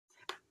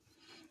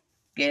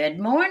Good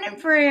morning,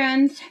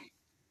 friends.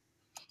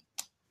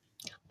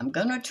 I'm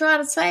going to try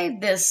to save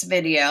this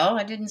video.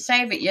 I didn't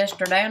save it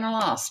yesterday and I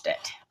lost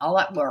it. All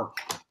at work.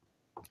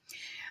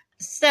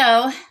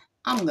 So,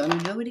 I'm going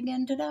to do it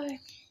again today.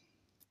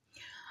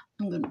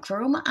 I'm going to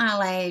curl my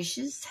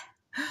eyelashes.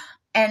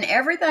 And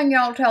everything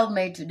y'all told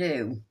me to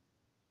do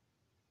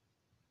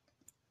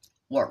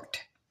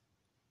worked.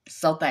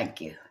 So, thank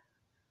you.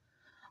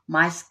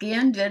 My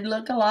skin did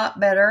look a lot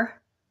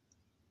better.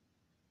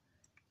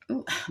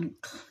 Ooh, I'm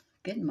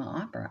getting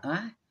my upper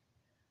eye.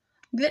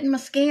 I'm getting my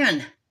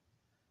skin.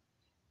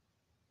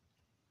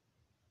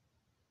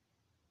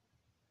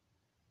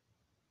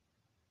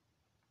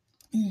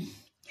 And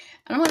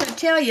I'm going to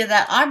tell you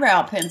that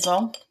eyebrow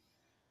pencil,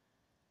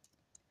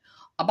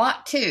 I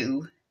bought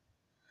two.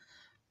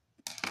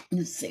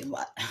 Let's see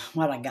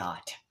what I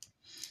got.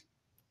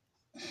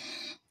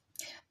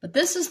 But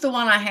this is the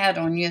one I had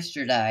on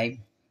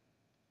yesterday.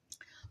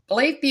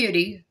 Believe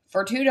Beauty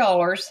for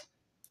 $2.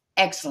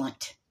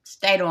 Excellent.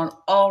 Stayed on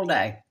all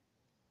day.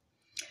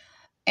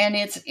 And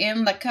it's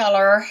in the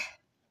color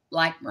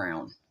light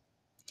brown.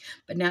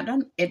 But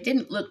now it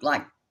didn't look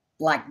like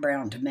light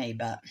brown to me,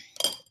 but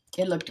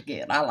it looked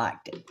good. I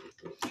liked it.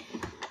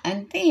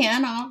 And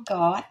then I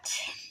got,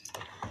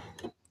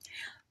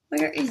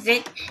 where is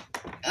it?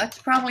 It's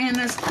probably in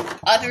this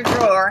other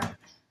drawer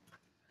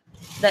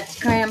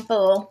that's crammed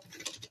full.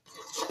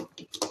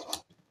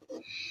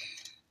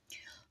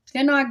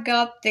 Then I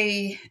got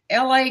the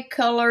LA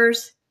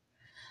Colors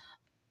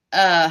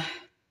Browy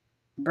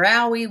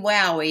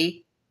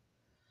Wowie.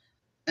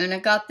 And I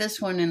got this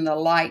one in the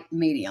light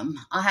medium.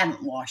 I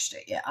haven't washed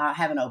it yet. I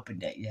haven't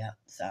opened it yet.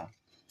 So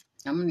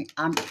I'm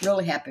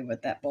really happy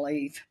with that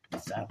Believe.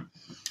 So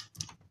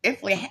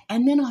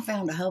and then I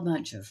found a whole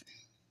bunch of,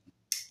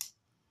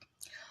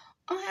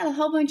 I had a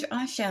whole bunch of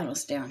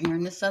eyeshadows down here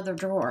in this other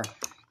drawer.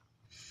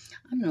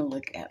 I'm going to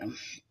look at them.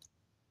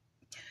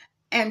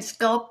 And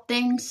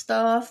sculpting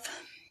stuff.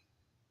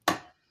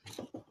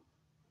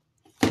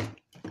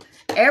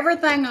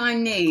 Everything I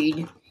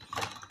need,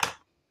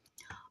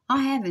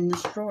 I have in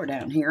this drawer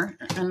down here.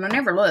 And I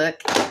never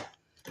look.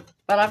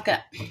 But I've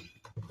got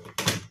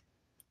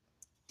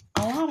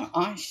a lot of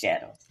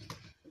eyeshadow.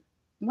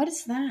 What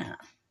is that?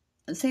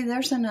 See,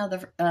 there's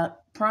another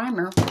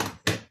primer.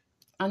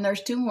 And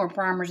there's two more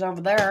primers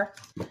over there.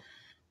 I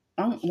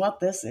don't know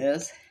what this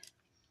is.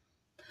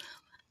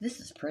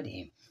 This is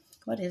pretty.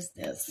 What is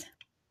this?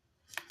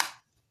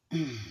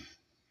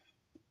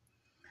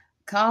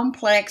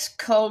 Complex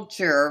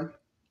Culture.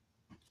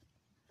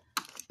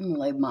 I'm going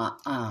to leave my,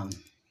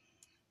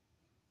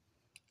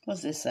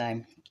 what's this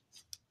say?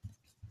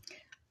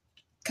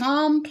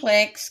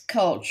 Complex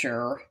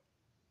Culture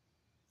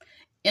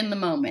in the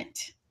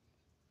Moment.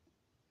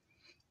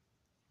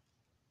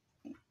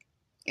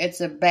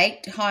 It's a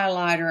baked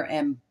highlighter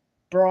and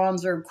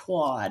bronzer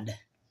quad.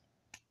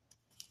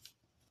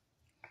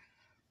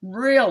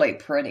 Really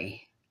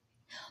pretty.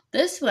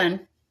 This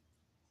one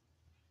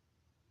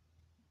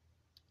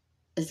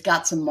has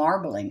got some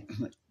marbling,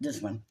 this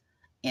one,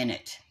 in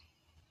it.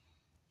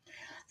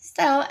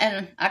 So,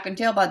 and I can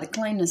tell by the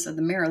cleanness of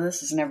the mirror,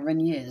 this has never been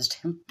used.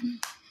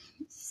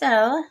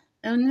 So,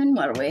 and then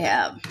what do we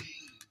have?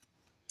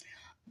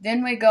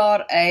 Then we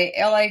got a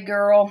LA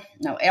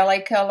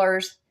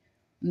Colors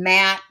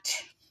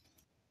matte.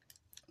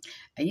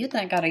 You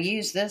think I'd have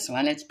used this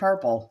one. It's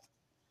purple.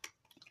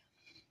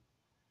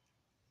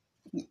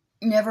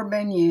 Never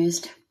been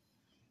used.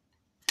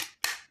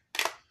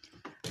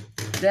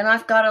 Then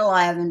I've got a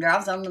lavender. I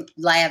was on the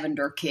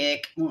lavender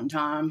kick one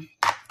time.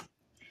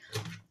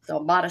 So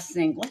I bought a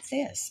single. What's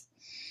this?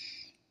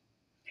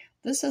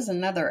 This is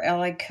another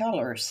LA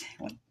Colors.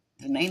 What's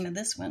the name of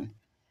this one?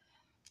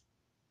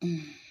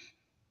 It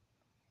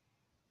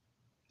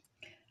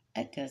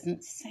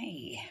doesn't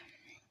say.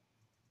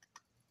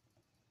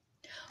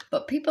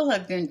 But people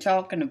have been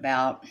talking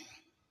about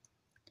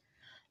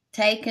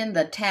taking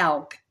the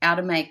talc out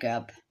of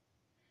makeup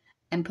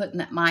and putting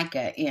that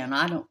mica in.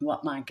 I don't know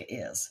what mica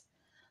is.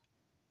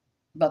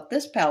 But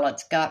this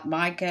palette's got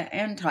mica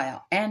and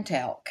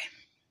talc.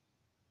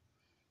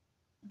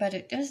 But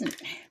it doesn't.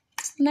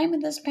 What's the name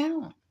of this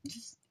palette?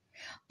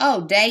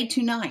 Day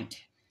to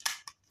Night.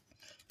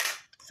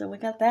 So we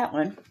got that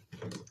one.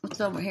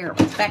 What's over here?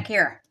 What's back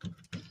here?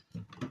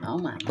 Oh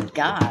my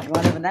God,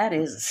 whatever that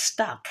is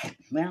stuck.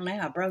 Well,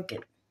 now I broke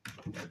it.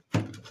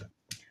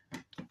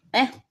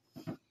 It's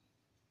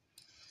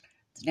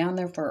down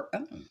there for,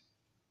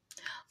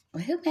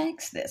 well, who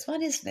makes this?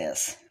 What is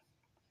this?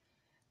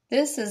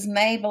 This is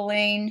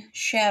Maybelline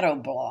Shadow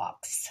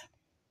Blocks.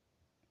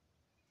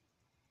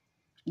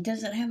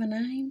 Does it have a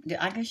name?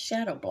 I guess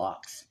Shadow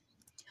Blocks.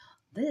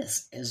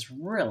 This is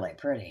really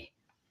pretty.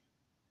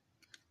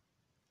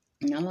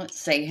 Now let's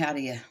see, how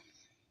do you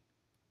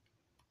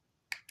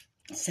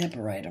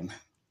separate them?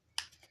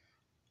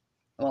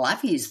 Well,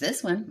 I've used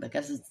this one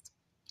because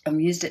I've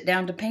used it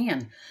down to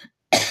pan.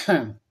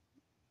 So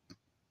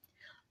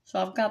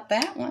I've got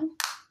that one.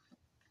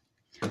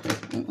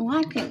 Well,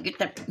 I can't get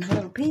that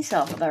little piece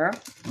off of there.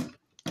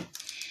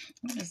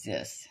 What is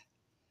this?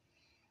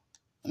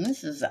 And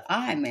this is the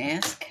eye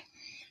mask.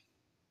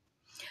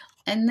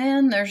 And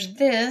then there's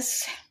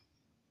this.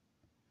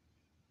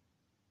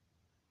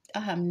 I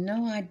have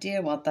no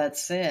idea what that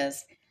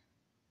says.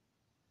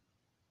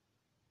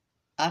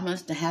 I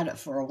must have had it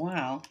for a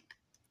while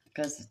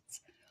because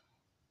it's,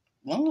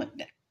 well,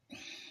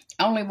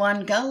 only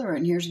one color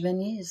in here's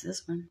been used,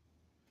 this one.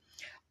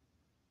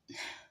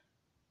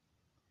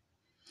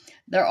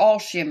 They're all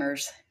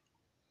shimmers.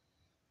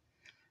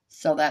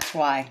 So that's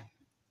why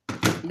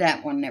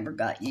that one never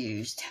got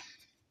used.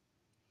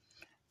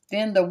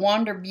 Then the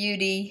Wander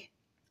Beauty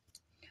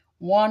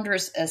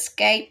Wondrous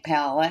Escape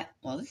palette.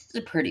 Well, this is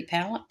a pretty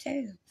palette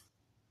too.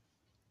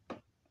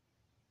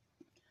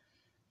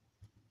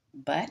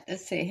 But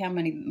let's see how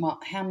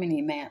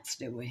many mats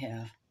do we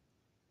have?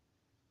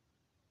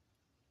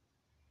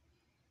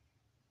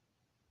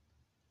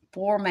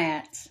 4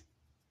 mats.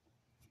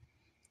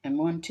 And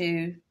 1,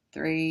 2,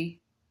 3,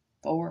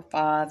 4,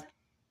 5,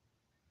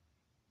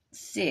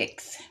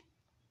 6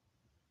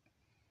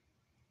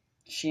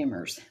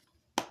 shimmers.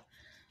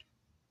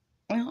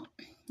 Well,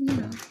 you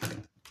know,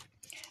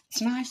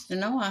 it's nice to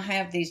know I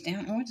have these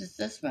down. What is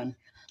this one?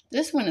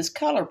 This one is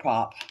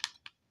ColourPop.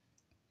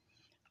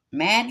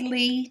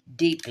 Madly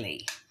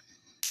Deeply.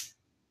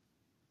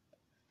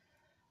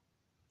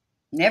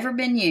 Never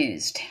been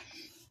used.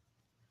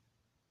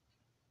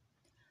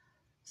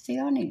 See,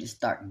 I need to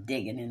start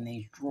digging in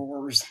these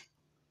drawers.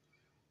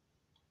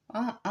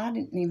 I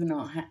didn't even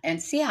know how.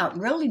 And see, I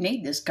really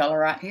need this color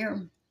right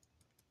here.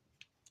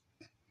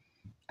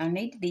 I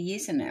need to be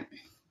using it.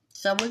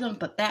 So we're going to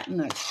put that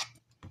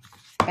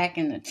back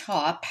in the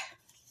top.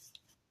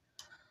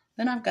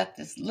 Then I've got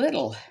this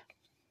little.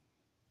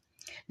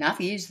 Now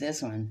I've used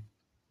this one.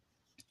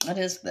 What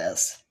is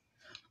this?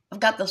 I've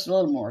got this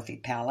little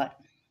Morphe palette.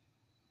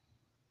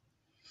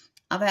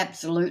 I've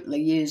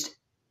absolutely used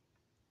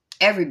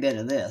every bit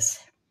of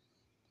this.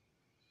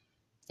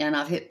 And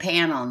I've hit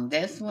pan on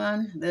this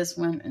one,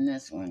 and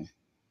this one.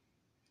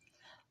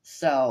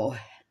 So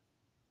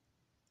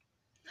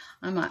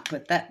I might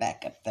put that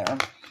back up there.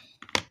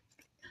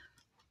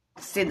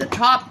 See, the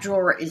top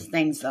drawer is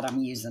things that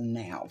I'm using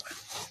now.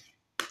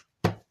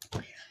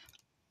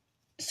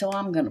 So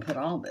I'm going to put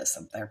all this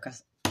up there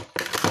because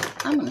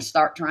I'm going to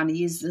start trying to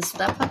use this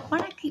stuff up. Why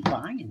do I keep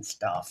buying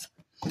stuff?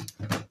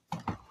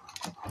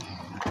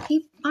 I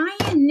keep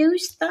buying new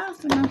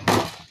stuff, and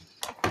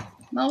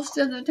most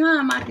of the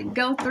time I could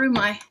go through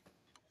my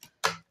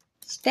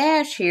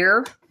stash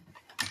here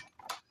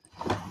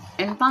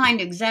and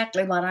find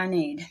exactly what I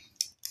need.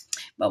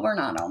 But we're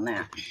not on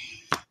that.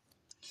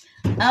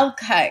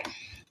 Okay,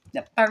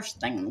 the first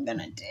thing I'm going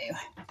to do,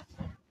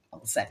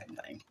 well, the second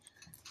thing,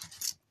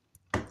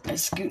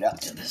 is scoot up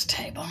to this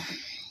table.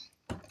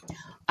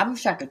 I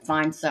wish I could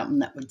find something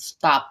that would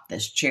stop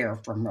this chair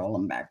from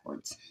rolling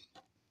backwards.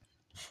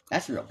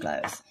 That's real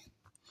close.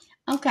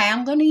 Okay,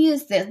 I'm going to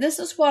use this. This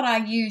is what I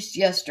used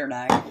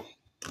yesterday.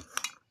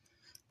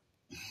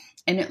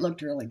 And it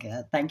looked really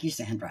good. Thank you,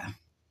 Sandra.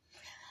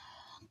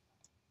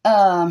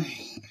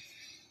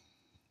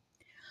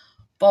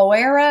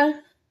 Boera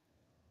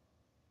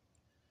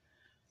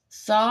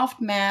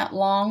Soft Matte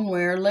Long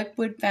Wear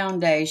Liquid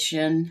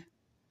Foundation.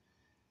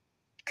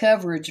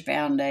 Coverage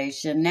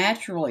Foundation.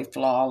 Naturally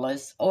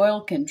Flawless.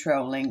 Oil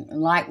Controlling.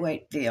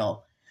 Lightweight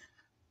Feel.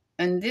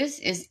 And this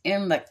is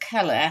in the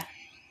color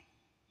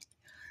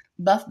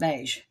Buff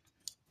Beige.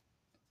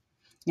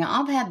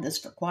 Now, I've had this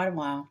for quite a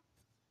while,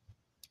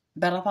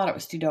 but I thought it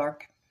was too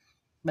dark,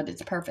 but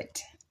it's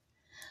perfect.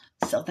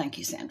 So thank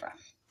you, Sandra.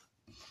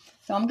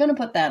 So I'm going to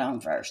put that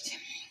on first.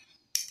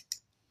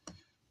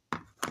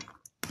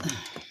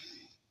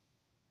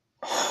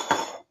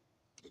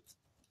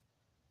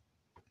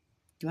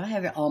 Do I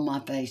have all my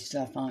face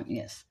stuff on?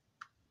 Yes.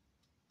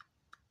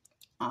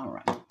 All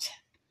right.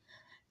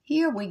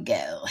 Here we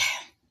go.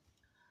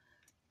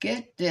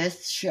 Get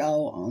this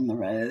show on the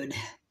road.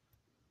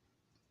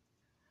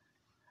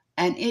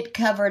 And it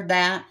covered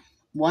that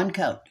one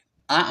coat.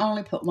 I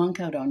only put one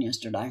coat on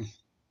yesterday.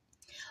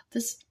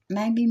 This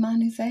may be my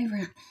new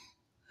favorite.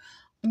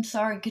 I'm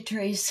sorry,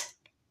 Catrice.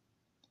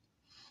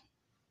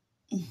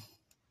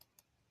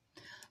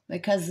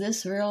 Because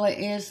this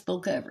really is full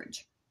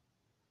coverage.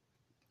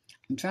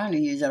 I'm trying to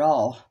use it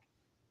all.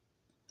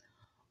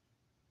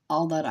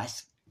 All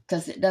that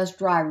because it does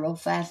dry real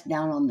fast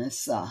down on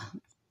this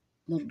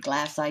little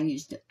glass I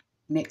used to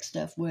mix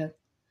stuff with.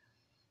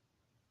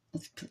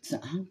 Let's put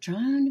some, I'm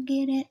trying to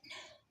get it.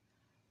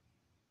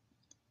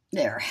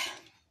 There.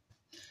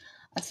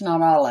 That's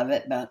not all of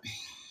it, but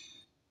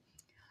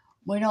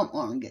we don't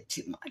want to get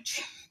too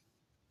much.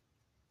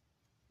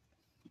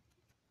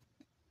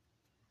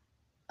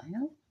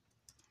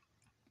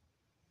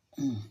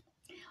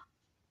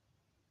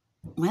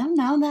 Well,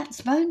 no, that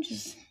sponge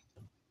is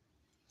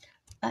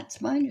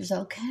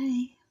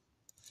okay.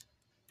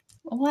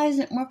 Well, why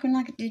isn't it working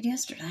like it did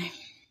yesterday?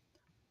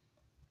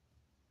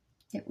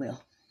 It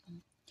will.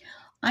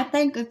 I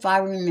think if I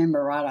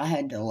remember right, I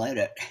had to let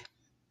it.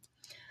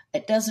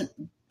 It doesn't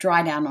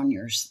dry down on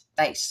your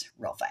face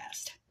real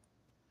fast.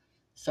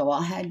 So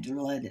I had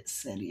to let it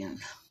sit in.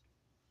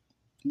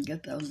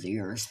 Get those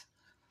ears.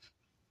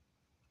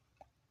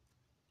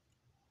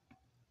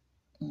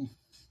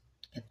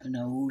 Get the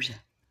nose.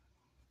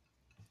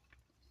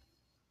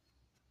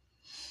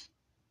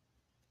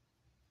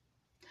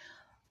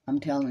 I'm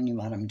telling you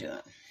what I'm doing.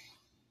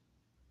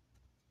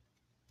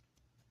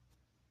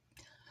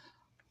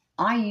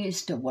 I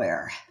used to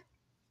wear,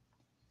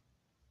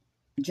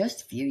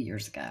 just a few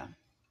years ago,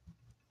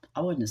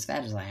 I wasn't as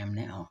fat as I am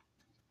now,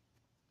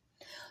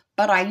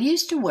 but I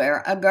used to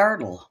wear a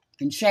girdle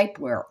and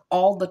shapewear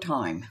all the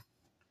time.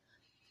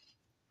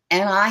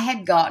 And I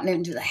had gotten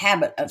into the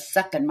habit of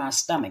sucking my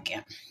stomach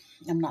in.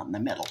 I'm not in the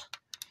middle.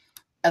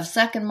 Of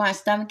sucking my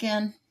stomach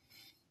in.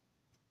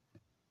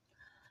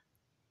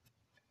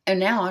 And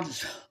now I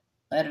just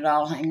let it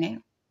all hang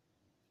down.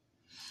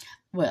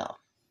 Well,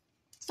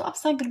 so I was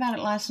thinking about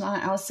it last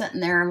night. I was sitting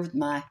there with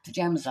my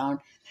pajamas on,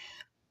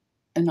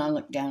 and I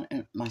looked down,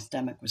 and my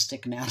stomach was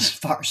sticking out as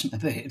far as my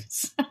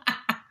boobs.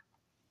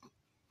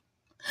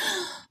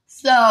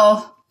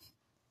 So,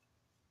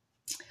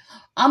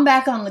 I'm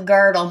back on the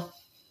girdle.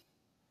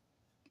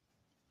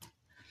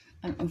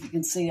 I don't know if you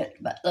can see it,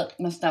 but look,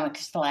 my stomach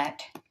is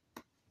flat.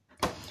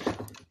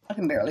 I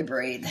can barely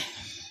breathe.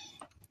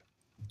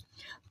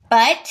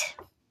 But,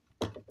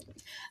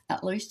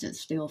 at least it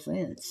still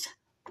fits.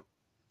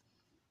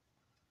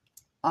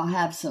 I'll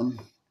have some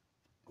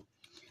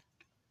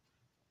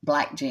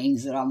black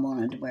jeans that I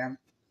wanted to wear.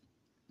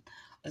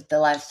 But the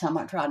last time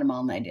I tried them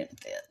on, they didn't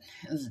fit.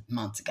 It was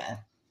months ago.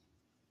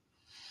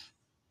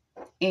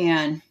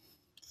 And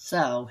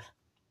so,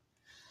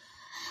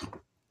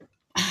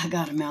 I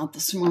got them out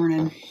this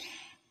morning.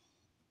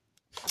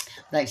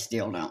 They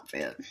still don't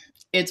fit.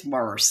 It's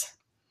worse.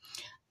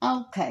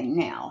 Okay,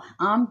 now,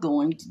 I'm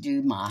going to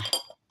do my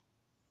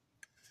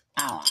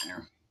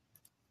eyeliner.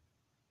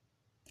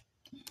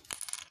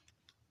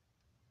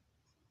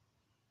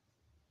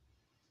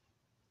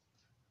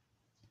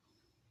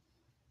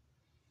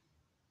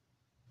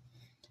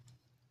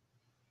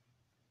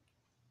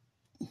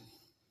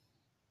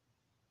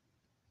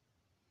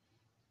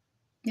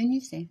 Can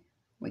you see?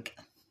 We go.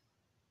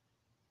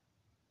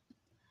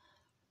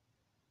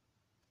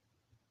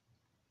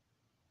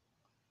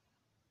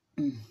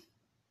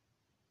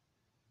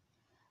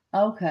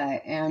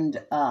 Okay, and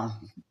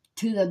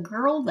to the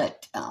girl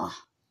that, I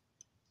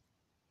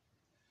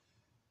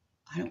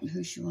don't know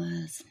who she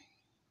was,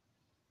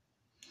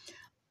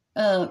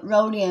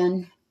 wrote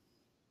in,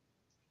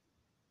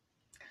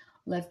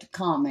 left a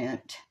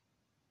comment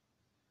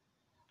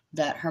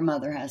that her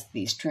mother has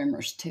these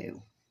trimmers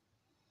too.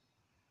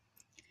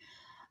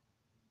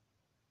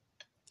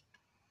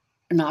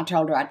 And I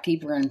told her I'd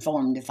keep her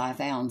informed if I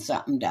found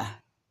something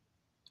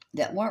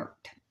that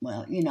worked.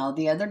 Well, you know,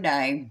 the other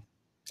day,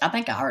 I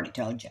think I already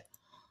told you,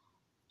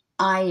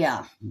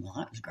 well,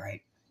 that was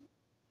great.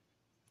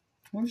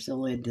 Where's the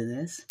lid to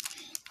this?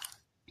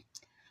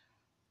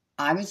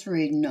 I was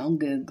reading on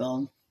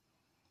Google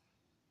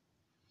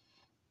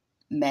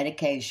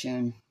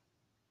medication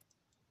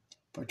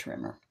for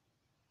trimmer.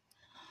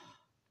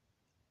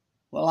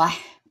 Well,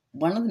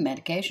 one of the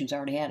medications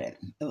already had it.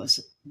 It was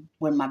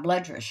when my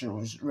blood pressure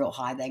was real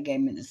high, they gave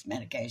me this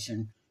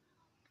medication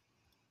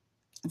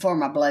for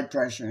my blood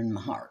pressure and my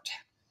heart.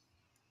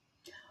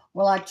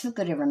 Well, I took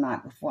it every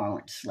night before I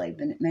went to sleep,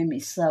 and it made me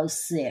so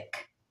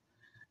sick,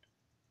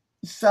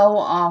 so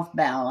off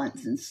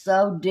balance, and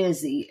so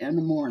dizzy in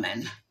the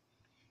morning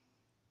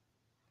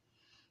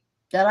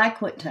that I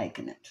quit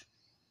taking it.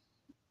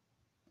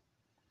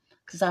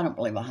 Because I don't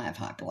believe I have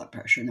high blood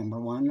pressure, number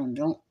one. I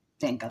don't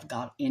think I've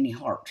got any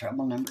heart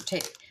trouble, number two.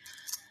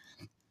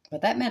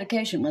 But that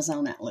medication was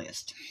on that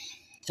list.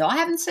 So I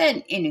haven't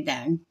said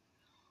anything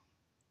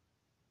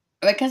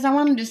because I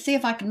wanted to see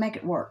if I could make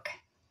it work.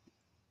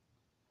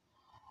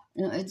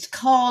 You know, it's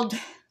called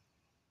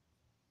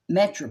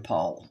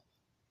Metropol.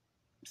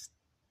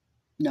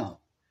 No.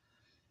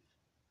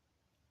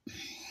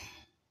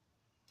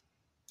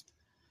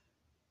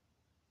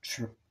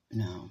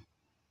 No.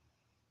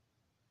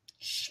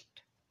 Shit.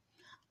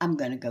 I'm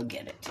going to go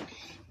get it.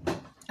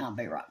 I'll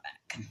be right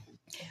back.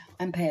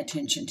 And pay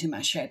attention to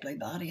my shapely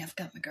body. I've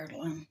got my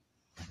girdle on.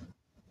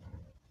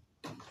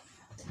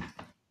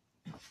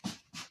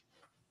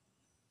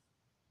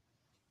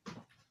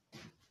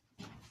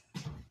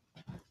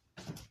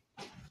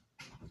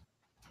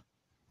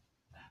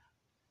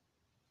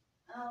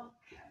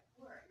 Okay,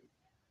 where is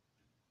that?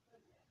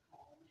 What's that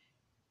called?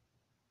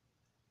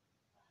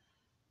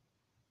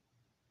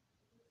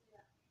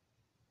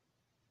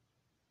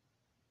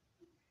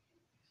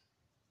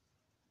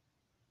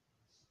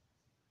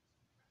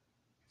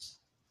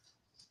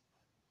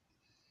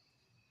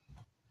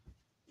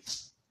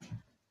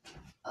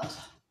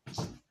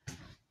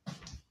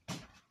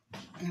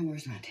 Now,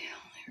 where's my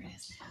towel? There it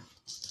is.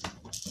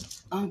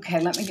 Okay,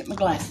 let me get my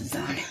glasses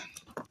on.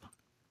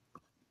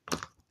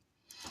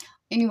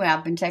 Anyway,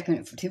 I've been taking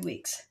it for 2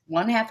 weeks.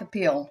 1/2 a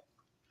pill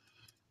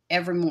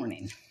every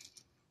morning.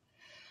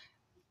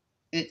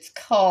 It's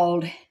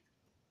called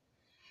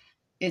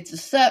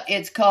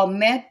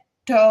Metoprolol.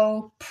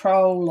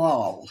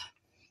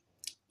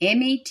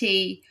 Metoprolol.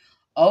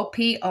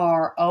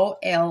 Oprolol.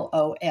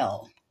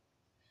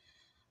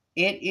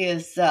 It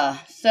is a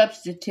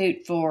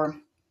substitute for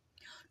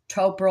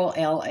Toprol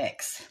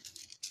LX.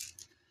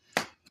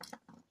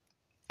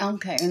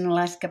 Okay, in the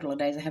last couple of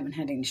days, I haven't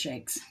had any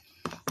shakes.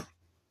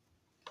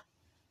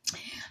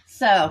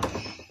 So,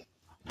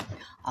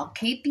 I'll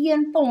keep you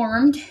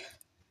informed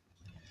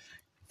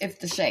if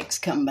the shakes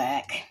come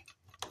back.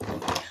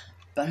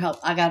 But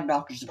I got a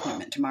doctor's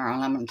appointment tomorrow,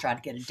 and I'm going to try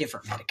to get a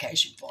different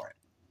medication for it.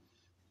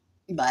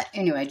 But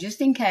anyway,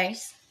 just in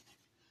case,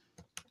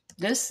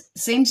 this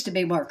seems to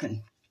be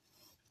working.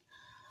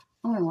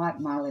 I'm going to wipe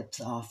my lips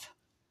off.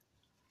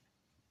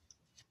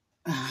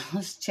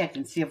 Let's check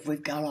and see if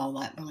we've got all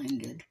that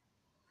blended.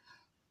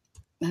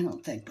 I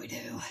don't think we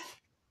do.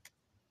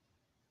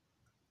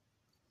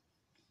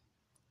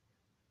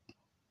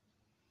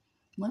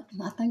 Well,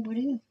 I think we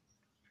do.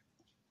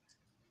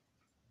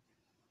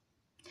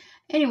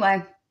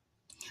 Anyway,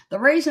 the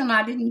reason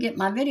I didn't get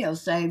my video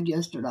saved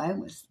yesterday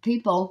was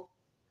people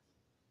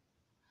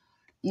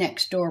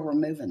next door were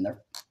moving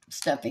their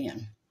stuff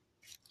in.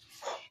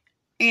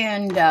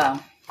 And,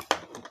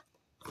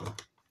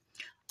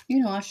 you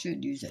know, I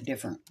should use a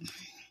different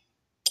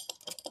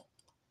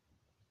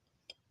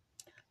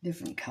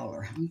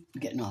color. I'm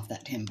getting off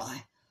that 10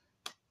 by.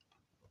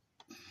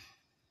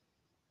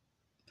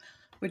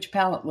 Which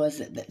palette was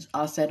it that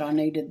I said I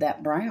needed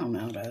that brown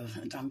out of?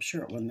 I'm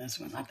sure it wasn't this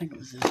one. I think it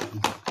was this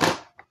one.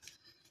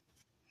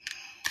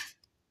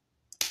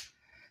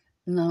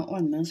 No, it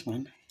wasn't this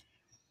one.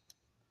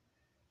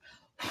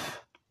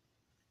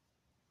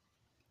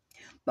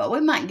 But we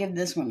might give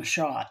this one a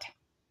shot.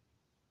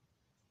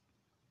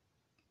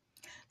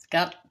 It's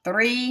got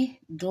 3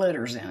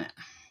 glitters in it.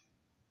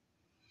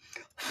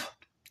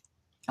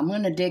 I'm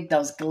going to dig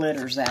those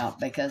glitters out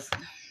because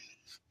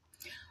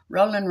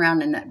rolling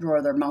around in that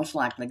drawer, they're most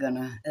likely going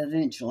to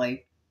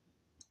eventually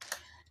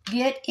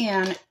get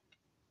in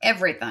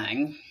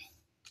everything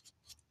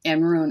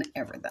and ruin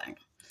everything.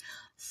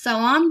 So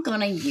I'm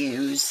going to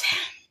use,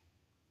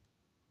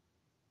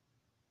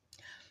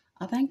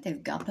 I think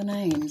they've got the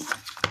names.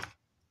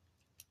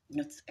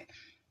 Let's see.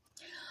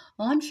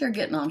 Well, I'm sure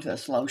getting onto a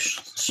slow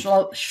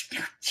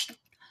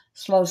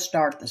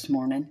start this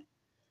morning.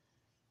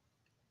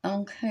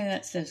 Okay,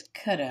 that says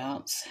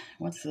cutouts.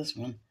 What's this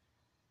one?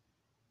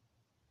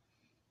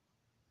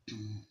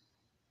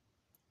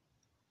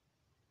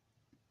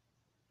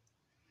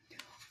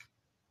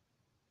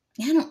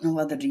 I don't know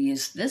whether to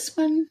use this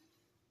one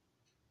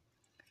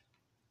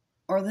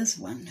or this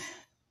one.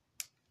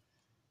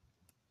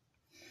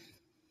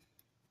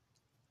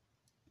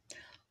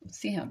 Let's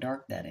see how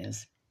dark that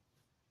is.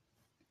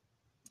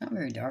 Not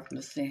very dark.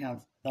 Let's see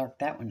how dark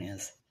that one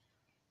is.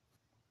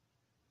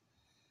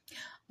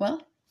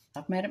 Well,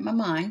 I've made up my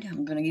mind.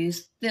 I'm going to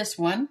use this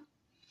one.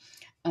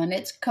 And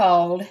it's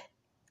called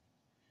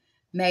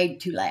Made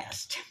to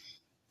Last.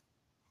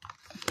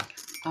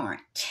 All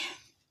right.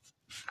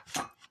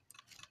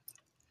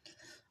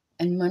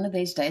 And one of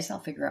these days, I'll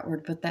figure out where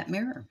to put that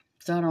mirror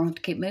so I don't have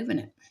to keep moving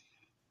it.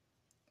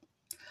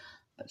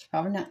 But it's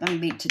probably not going to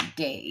be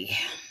today.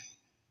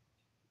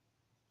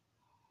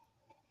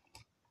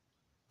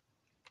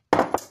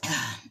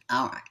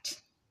 All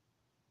right.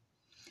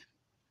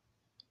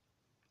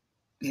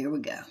 Here we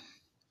go.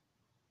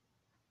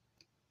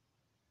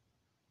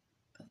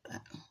 Put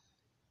that on.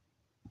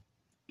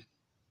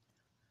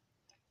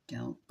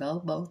 Don't go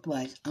both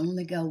ways.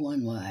 Only go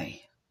one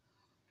way.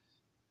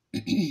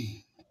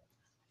 Okay,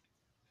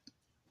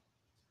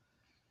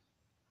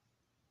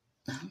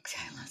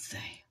 let's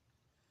see.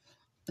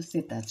 Let's see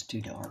if that's too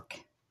dark.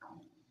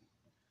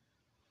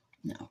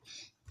 No.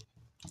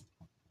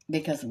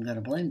 Because I'm going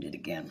to blend it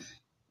again.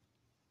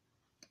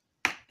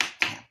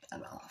 Tap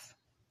that off.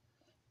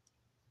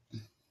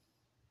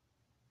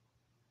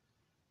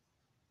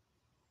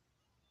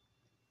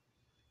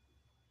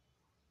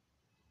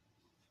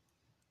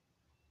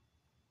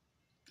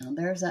 Now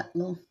there's that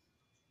little...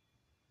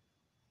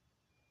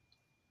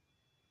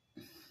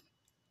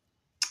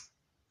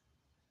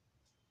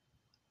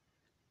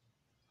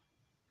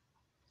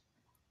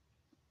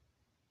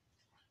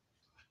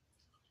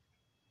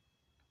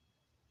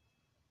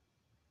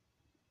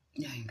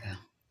 There you go.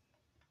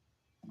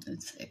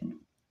 Let's see.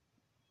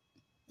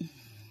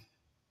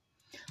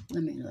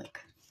 Let me look.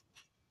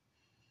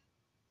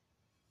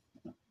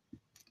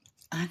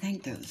 I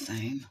think they're the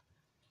same.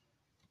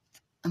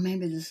 Or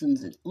maybe this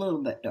one's a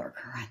little bit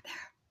darker right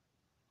there.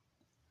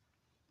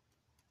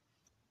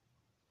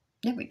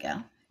 There we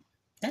go.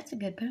 That's a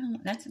good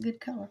palette. That's a good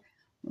color.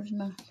 Where's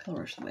my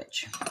color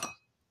switch?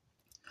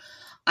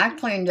 I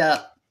cleaned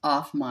up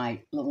off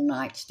my little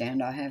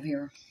nightstand I have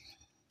here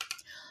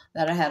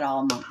that I had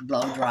all my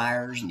blow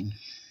dryers and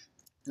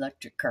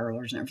electric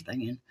curlers and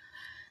everything in.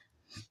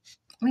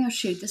 Well,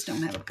 shoot, this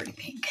don't have a pretty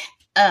pink.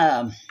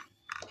 I'm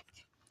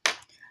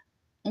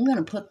going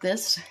to put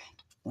this,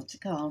 what's it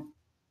called?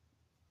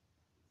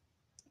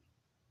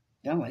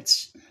 Oh,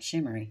 it's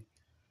shimmery.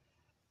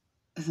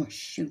 Oh,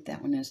 shoot,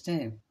 that one is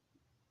too.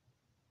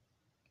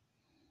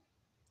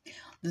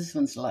 This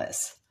one's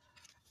less.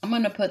 I'm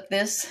going to put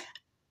this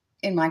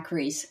in my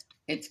crease.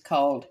 It's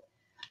called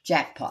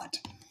Jackpot.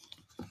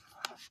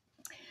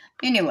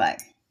 Anyway,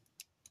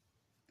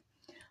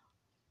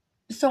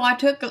 so I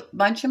took a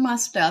bunch of my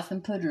stuff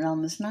and put it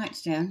on this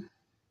nightstand.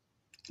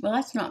 Well,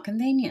 that's not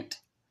convenient.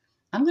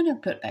 I'm going to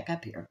put it back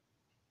up here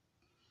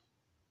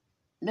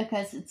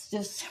because it's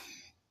just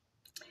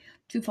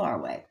too far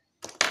away.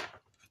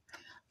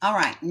 All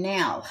right,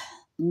 now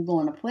I'm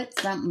going to put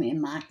something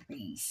in my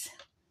crease.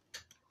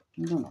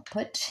 I'm going to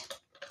put,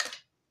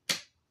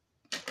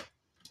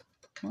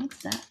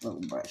 what's that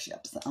little brush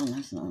up? Oh,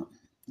 that's not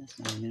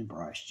even a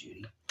brush,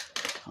 Judy.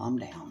 Calm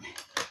down.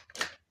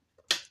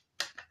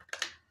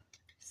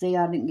 See,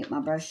 I didn't get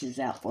my brushes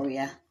out for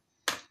you.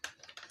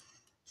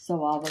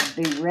 So I will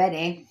be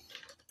ready.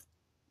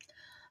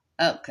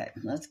 Okay,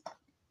 let's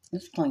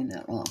clean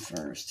that off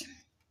first.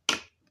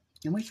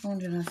 And which one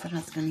did I say I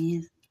was going to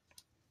use?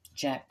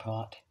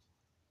 Jackpot.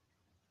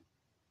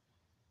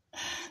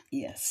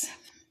 Yes.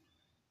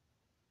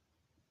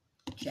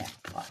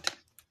 Jackpot.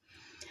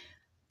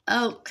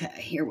 Okay,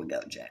 here we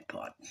go,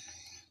 Jackpot.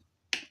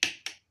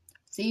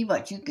 See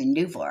what you can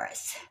do for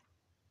us.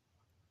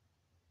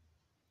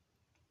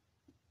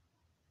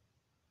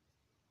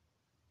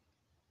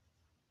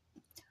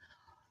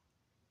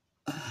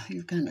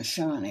 You're kind of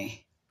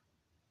shiny.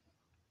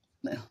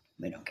 Well,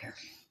 we don't care.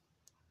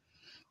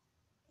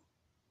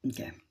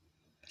 Okay.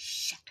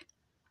 Shit.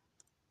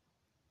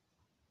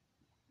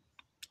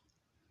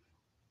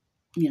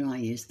 You know, I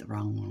used the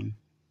wrong one.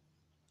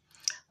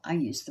 I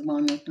used the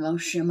one with low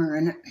shimmer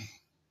in it.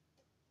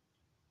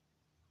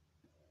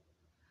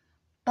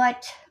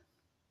 But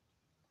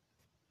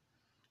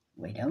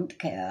we don't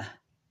care.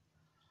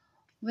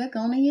 We're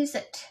going to use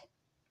it.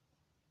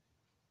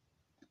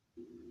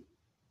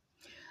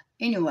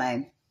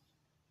 Anyway,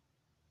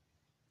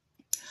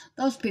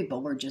 those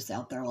people were just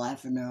out there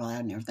laughing their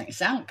loud and everything. It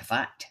sounded like a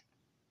fight.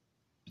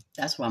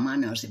 That's why my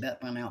nosy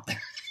butt went out there.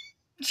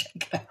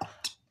 Check it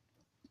out.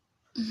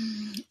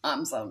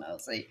 I'm so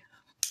nosy.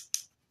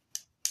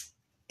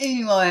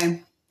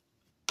 Anyway,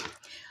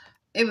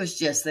 it was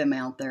just them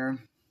out there.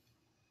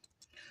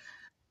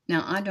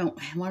 Now, what am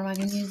I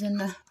going to use on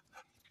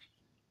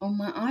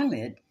my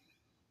eyelid?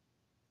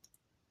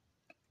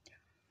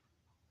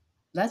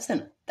 That's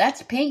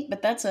pink,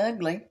 but that's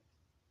ugly.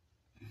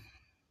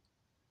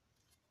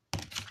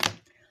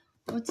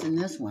 What's in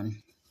this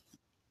one?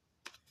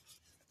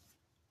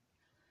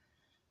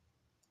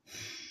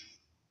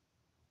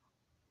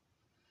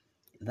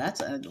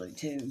 That's ugly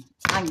too.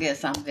 I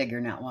guess I'm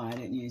figuring out why I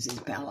didn't use these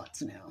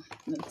palettes now.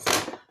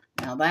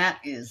 Now that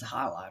is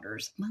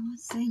highlighters. Well,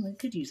 let's see. We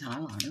could use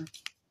highlighter.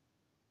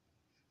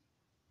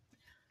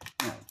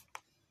 No.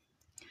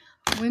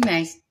 We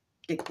may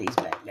stick these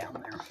back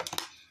down there.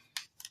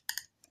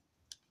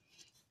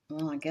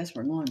 Well, I guess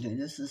we're going to.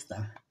 This is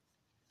the...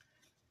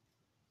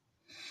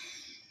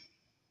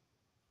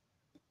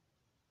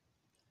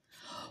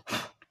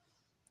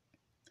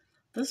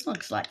 This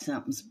looks like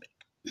something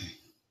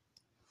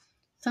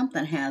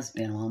has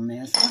been on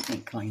this. Let me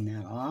clean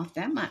that off.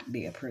 That might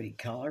be a pretty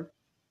color.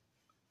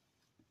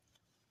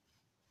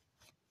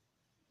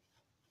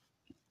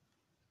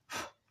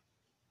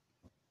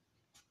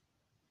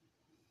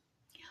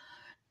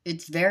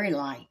 It's very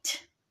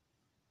light.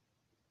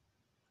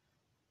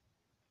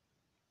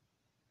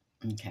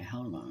 Okay,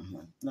 hold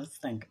on. Let's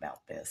think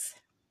about this.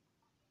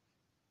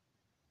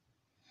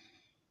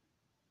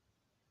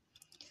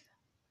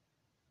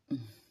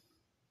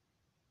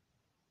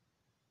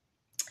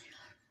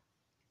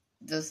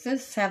 Does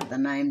this have the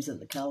names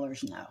of the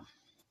colors? No.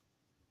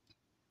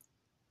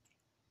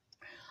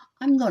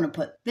 I'm going to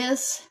put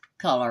this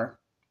color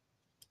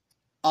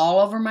all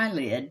over my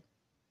lid.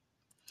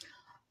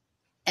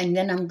 And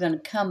then I'm going to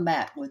come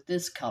back with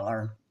this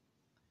color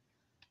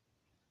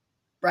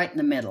right in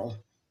the middle.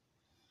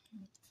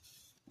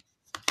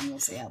 And we'll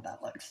see how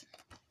that looks.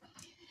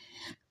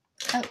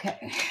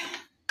 Okay.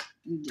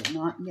 You did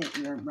not get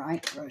your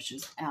right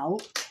brushes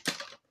out.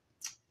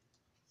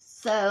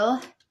 So,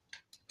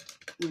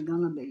 you're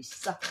going to be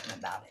sucking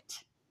about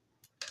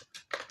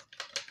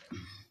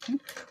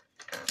it.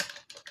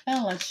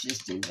 Well, let's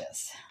just do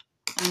this.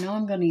 I know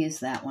I'm going to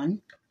use that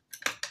one.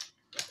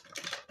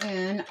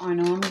 And I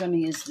know I'm going to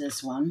use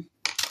this one.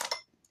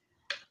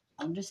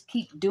 I'll just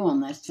keep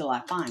doing this till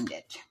I find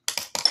it.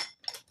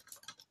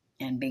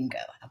 And bingo,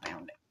 I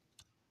found it.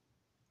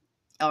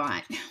 All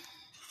right.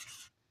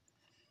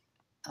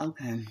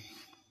 Okay.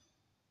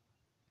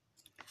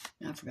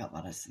 I forgot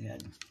what I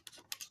said.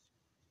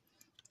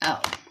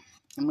 Oh,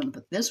 I'm going to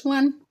put this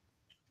one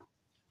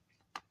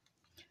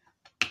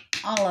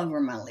all over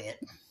my lid.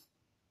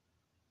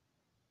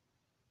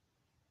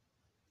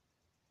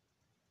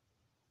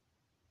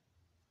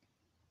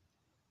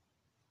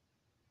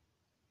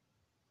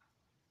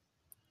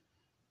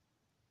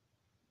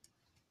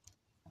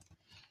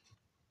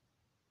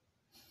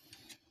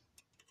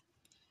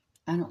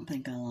 I don't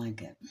think I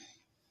like it,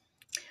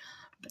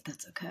 but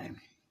that's okay.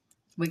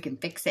 We can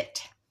fix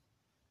it.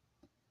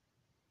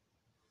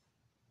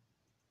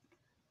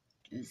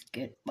 Just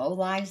get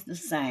both eyes the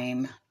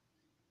same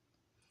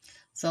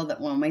so that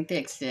when we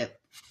fix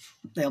it,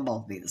 They'll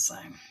both be the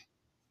same.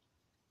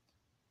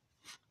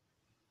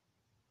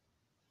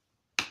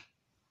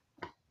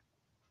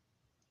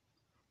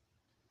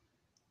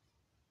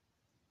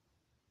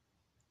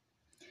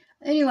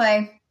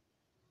 Anyway,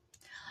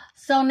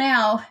 so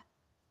now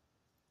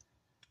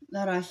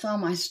that I saw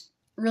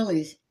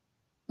really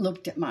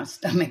looked at my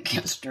stomach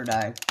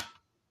yesterday,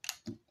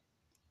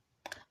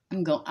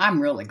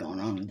 I'm really going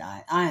on a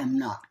diet. I am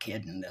not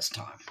kidding this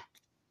time.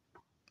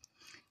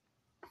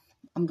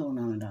 I'm going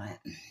on a diet.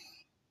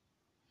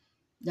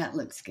 That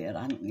looks good.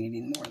 I don't need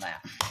any more of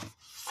that.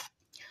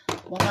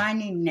 What I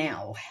need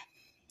now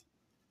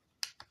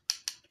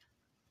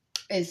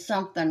is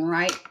something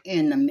right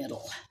in the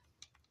middle.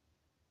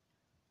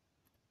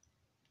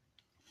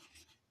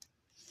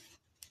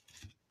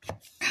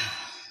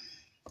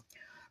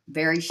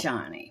 Very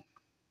shiny.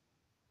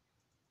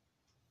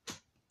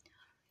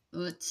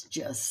 Let's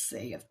just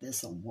see if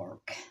this will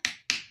work.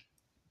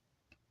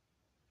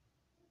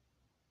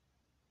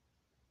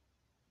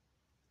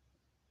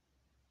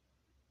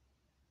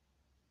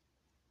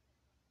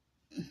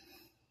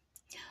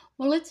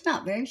 Well, it's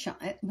not very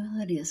shiny.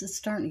 Well, it is. It's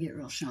starting to get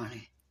real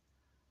shiny.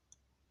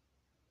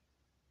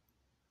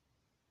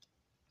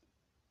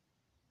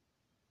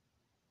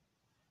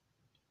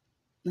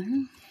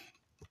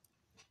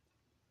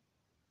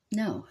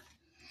 No.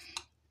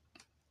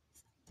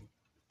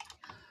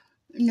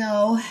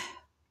 No.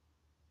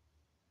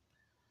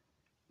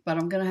 But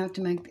I'm going to have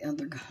to make the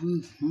other.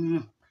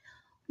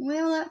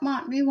 Well, that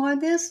might be why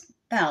this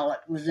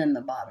palette was in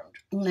the bottom.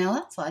 Now,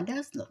 that side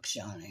does look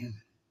shiny.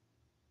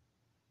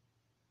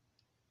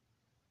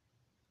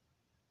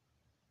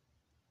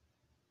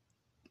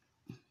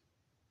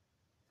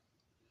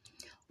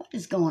 What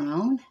is going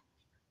on?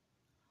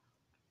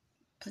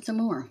 Put some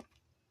more.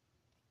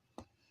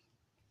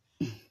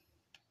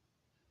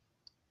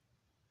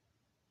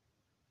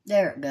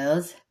 There it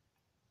goes.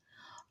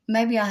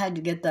 Maybe I had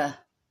to get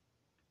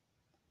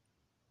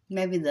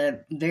maybe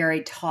the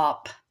very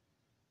top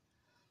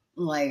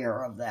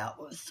layer of that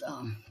was,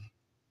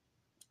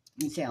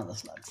 you see how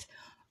this looks.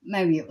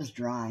 Maybe it was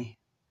dry.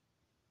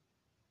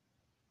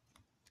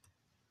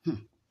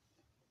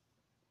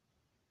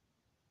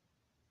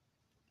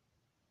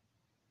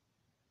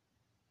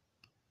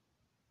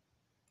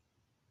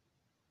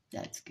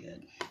 That's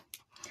good.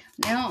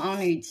 Now I'll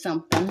need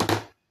something.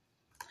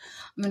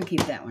 I'm going to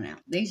keep that one out.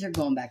 These are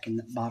going back in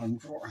the bottom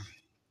drawer,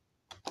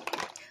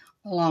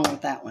 along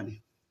with that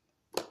one.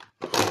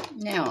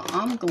 Now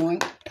I'm going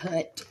to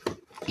put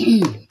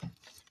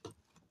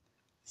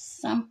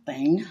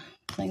something.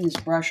 Clean this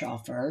brush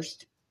off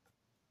first.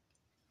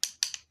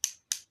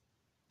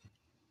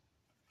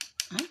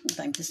 I don't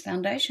think this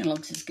foundation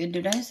looks as good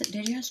today as it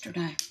did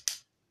yesterday.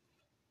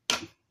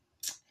 I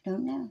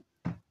don't know.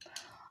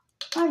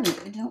 I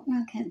really don't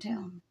know. I can't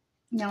tell.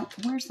 Now,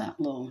 where's that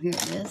little? Here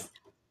it is.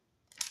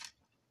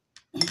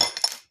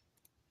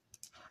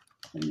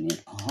 Clean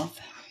it off.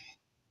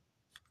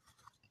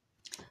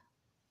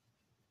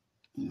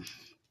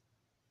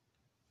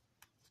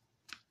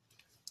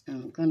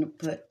 I'm going to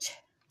put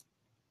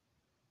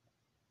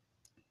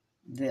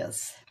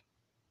this.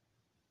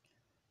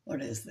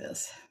 What is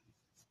this?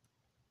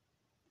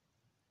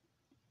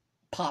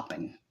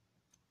 Popping.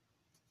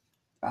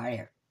 Right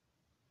here.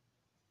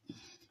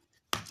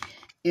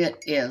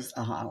 It is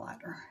a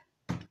highlighter.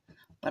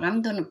 But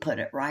I'm going to put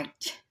it right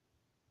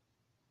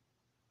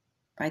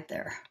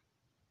there.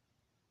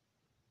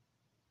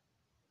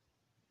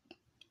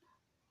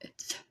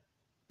 It's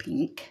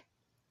pink.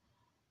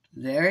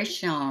 Very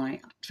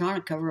shiny. I'm trying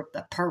to cover up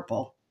the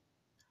purple,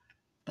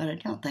 but I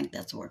don't think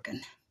that's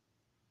working.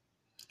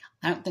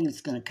 I don't think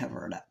it's going to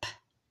cover it up.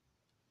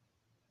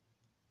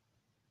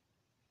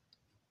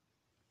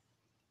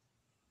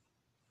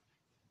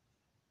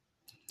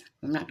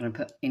 I'm not going to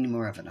put any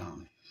more of it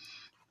on,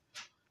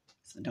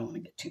 so I don't want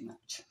to get too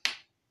much.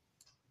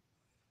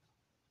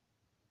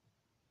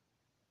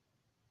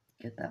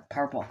 Get that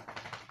purple.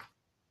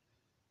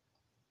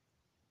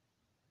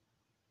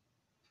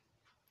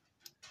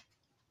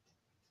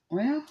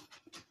 Well,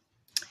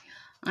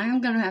 I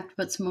am going to have to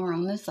put some more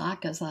on this eye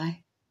because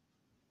I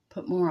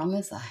put more on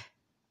this eye.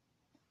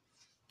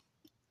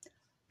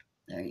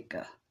 There you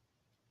go.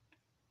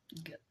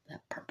 Get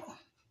that purple.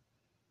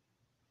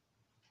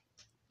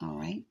 All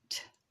right.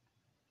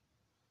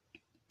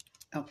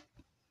 Oh.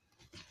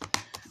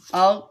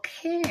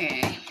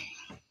 Okay.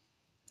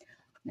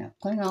 Now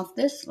clean off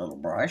this little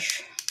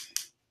brush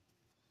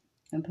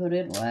and put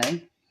it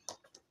away.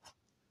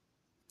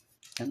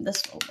 And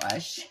this little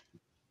brush,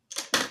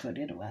 put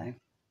it away.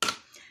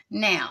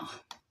 Now,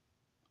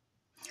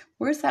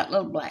 where's that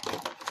little black?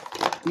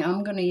 Now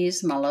I'm going to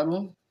use my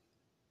little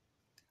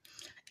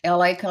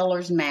LA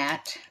Colors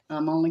matte.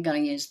 I'm only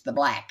going to use the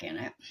black in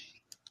it.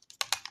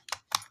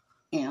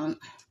 And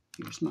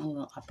here's my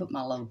little, I put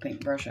my little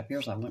pink brush up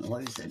here so I wouldn't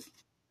lose it.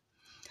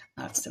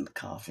 That's some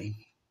coffee.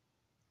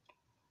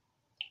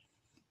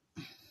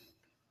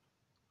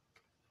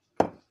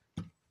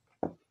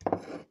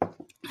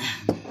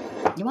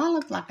 Do I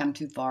look like I'm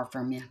too far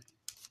from you?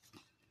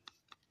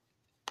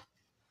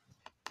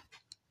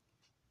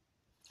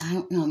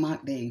 No, it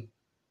might be.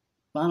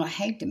 But I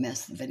hate to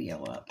mess the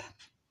video up.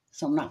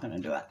 So I'm not going to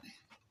do it.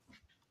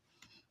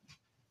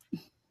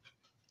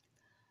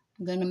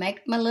 I'm going to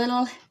make my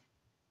little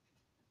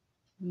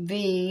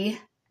V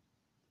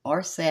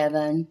or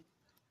 7.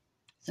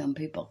 Some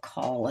people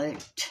call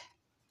it.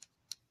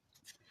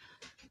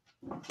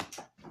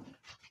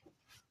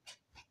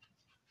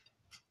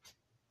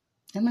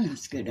 I'm going to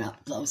scoot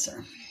up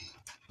closer.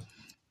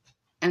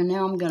 And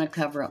now I'm going to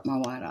cover up my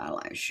white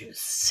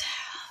eyelashes.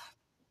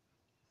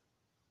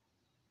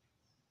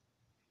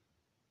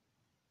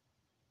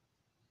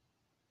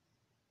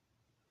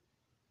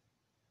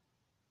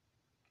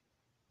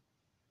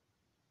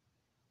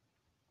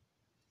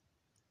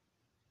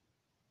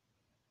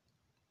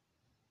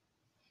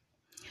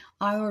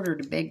 I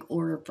ordered a big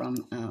order from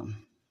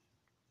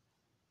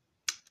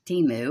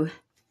Temu.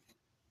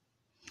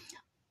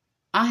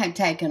 I had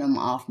taken them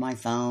off my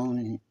phone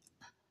and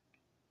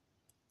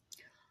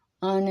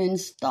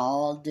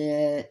uninstalled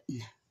it,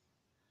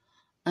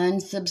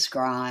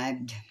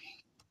 unsubscribed.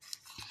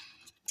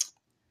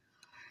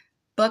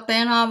 But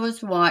then I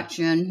was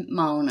watching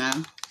Mona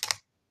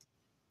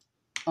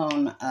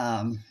on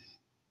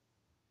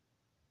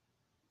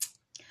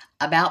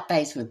About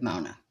Face with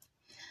Mona.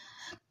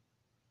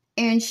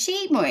 And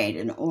she made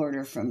an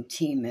order from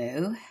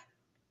Temu.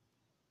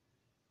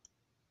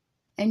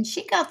 And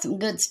she got some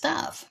good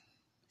stuff.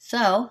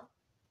 So,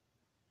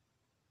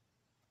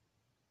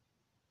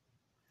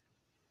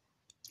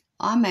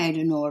 I made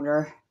an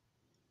order.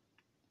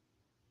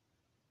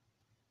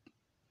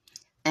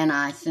 And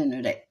I sent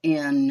it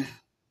in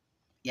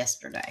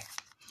yesterday.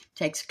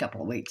 Takes a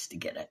couple of weeks to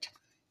get it.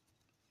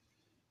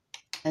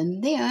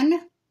 And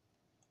then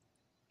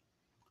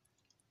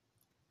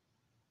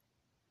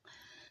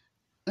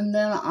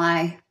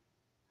I,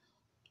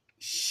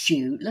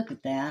 shoot, look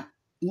at that.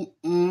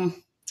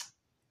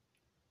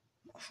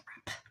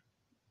 Crap.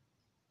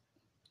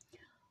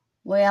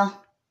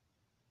 Well,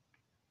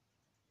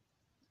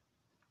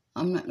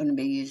 I'm not going to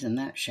be using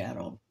that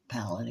shadow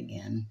palette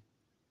again.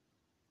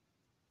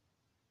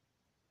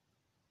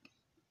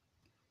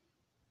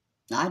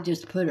 I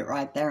just put it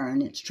right there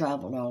and it's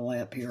traveled all the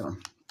way up here.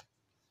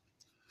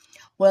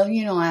 Well,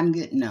 you know, I'm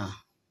getting a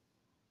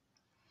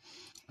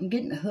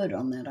hood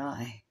on that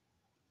eye.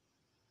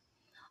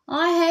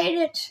 I hate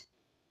it.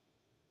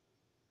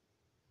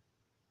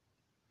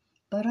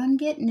 But I'm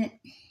getting it.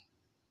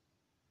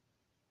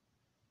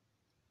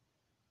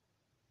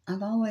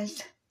 I've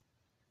always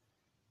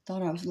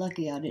thought I was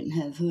lucky I didn't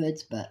have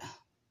hoods, but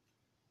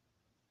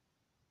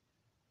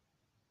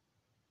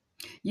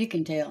you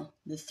can tell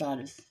this side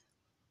is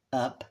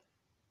up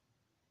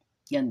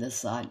and this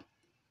side.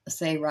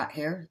 See right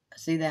here?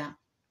 See that?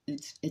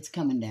 It's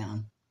coming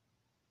down.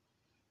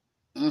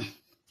 I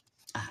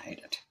hate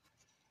it.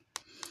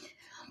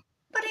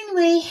 But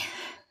anyway,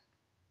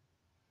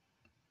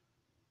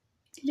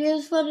 it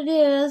is what it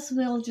is.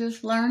 We'll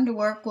just learn to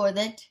work with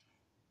it.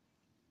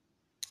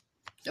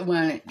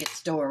 When it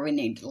gets to where we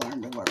need to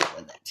learn to work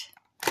with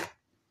it.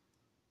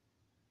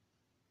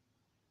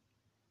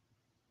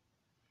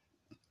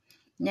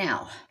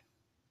 Now,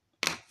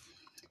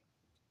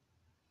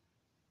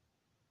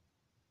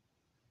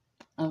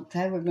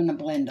 okay, we're going to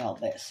blend all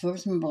this.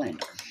 Where's my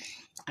blender?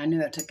 I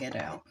knew I took it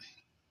out.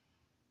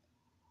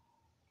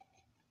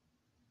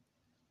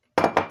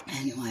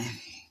 Anyway,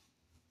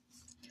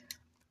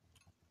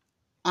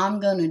 I'm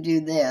going to do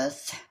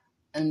this,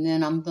 and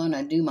then I'm going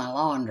to do my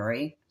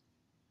laundry.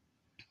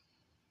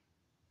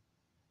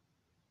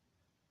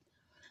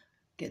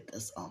 Get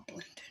this all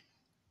blended.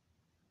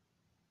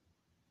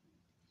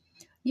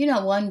 You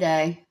know, one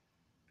day,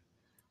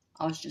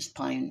 I was just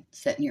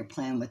sitting here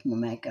playing with my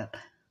makeup.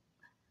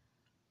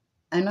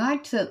 And I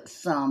took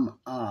some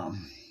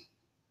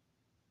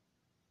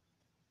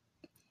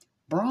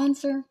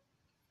bronzer.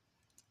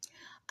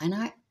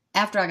 And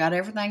after I got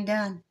everything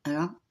done, and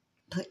I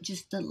put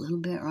just a little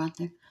bit right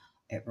there,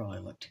 it really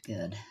looked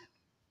good.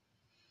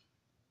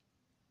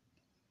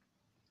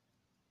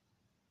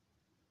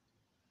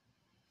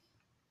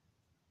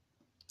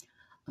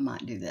 I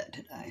might do that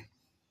today.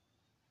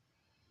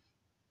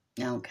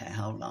 Okay,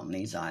 hold on.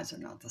 These eyes are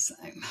not the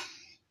same.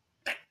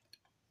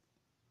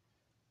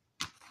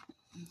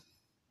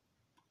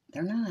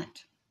 They're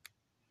not.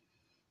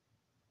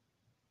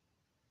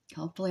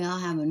 Hopefully I'll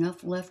have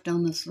enough left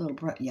on this little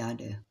brush. Yeah, I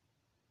do.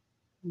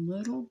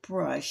 Little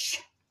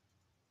brush.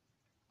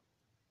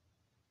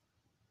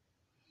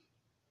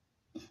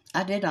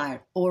 I did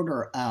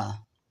order an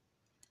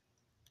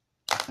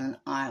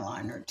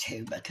eyeliner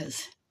too,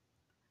 because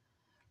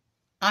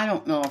I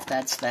don't know if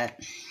that's that.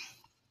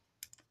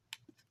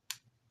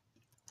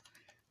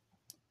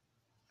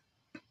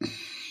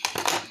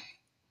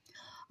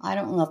 I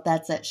don't know if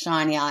that's that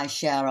shiny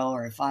eyeshadow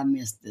or if I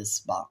missed this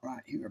spot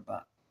right here,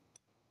 but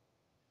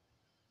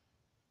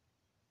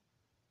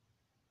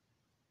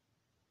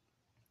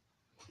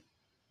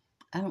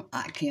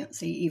I can't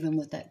see, even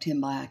with that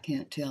 10 by, I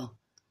can't tell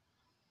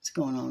what's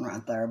going on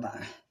right there,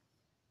 but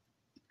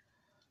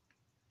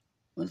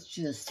let's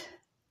just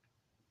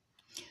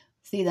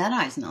see, that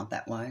eye's not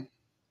that way.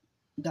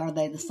 Are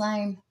they the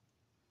same?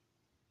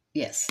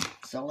 Yes.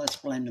 So let's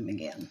blend them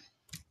again.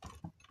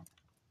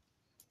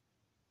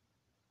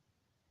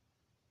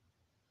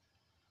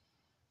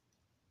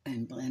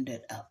 And blend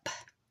it up.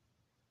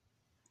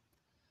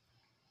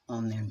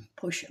 And then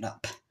push it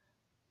up.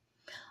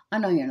 I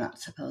know you're not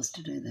supposed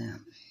to do that.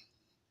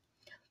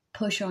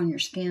 Push on your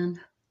skin.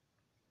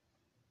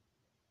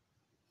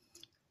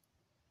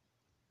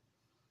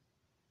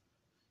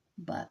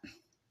 But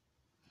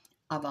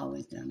I've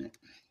always done it.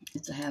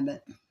 It's a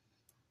habit.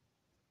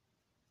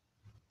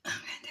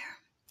 Okay, there.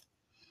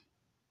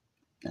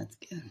 That's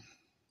good.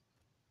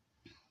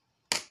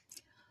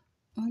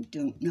 I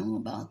don't know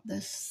about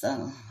this.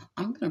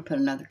 I'm going to put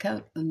another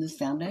coat of this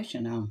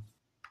foundation on.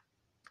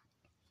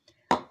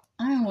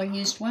 I only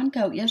used one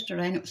coat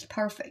yesterday and it was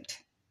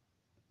perfect.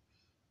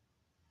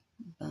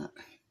 But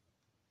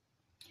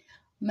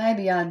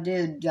maybe I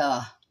did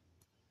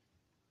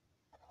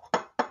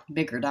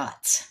bigger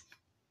dots.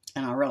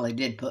 And I really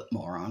did put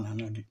more on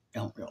and I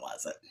don't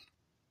realize it.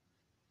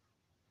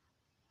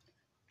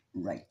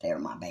 Right there,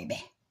 my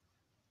baby.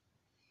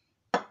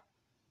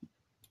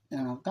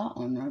 And I've got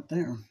one right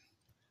there.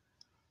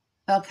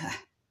 Okay.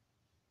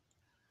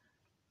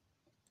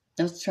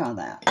 Let's try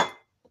that.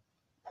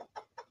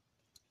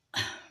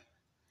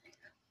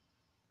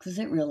 Because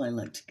it really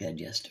looked good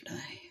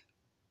yesterday.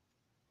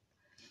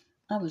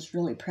 I was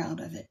really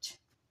proud of it.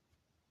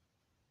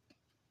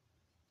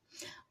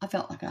 I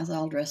felt like I was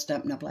all dressed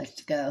up, no place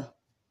to go.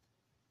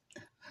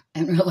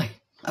 And really,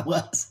 I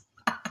was.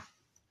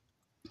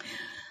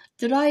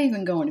 Did I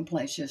even go any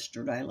place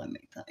yesterday? Let me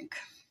think.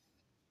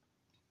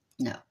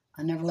 No,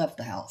 I never left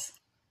the house.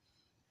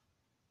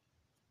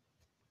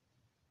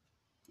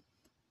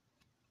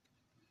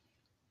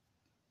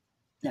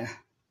 There.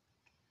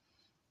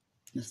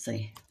 Let's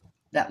see.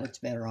 That looks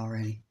better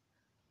already.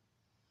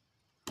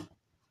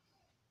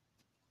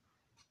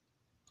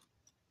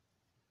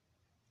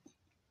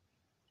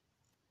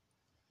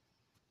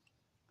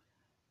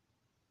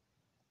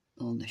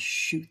 Oh,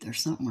 shoot, there's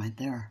something right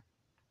there.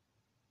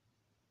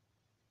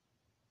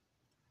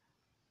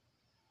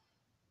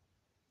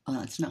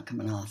 Oh, it's not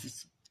coming off.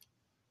 It's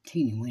a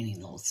teeny weeny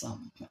little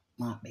something.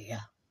 Might be,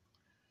 yeah.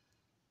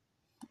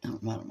 I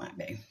don't know what it might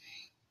be.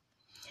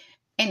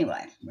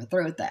 Anyway, we're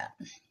through with that.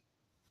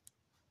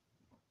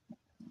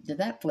 Did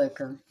that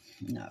flicker?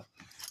 No.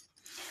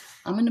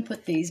 I'm going to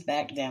put these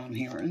back down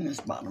here in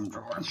this bottom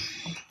drawer.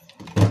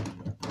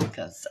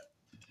 Because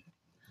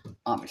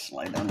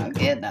obviously they're no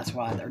good. That's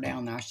why they're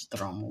down there. I should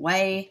throw them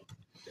away.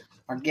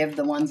 Or give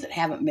the ones that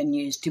haven't been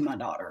used to my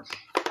daughter.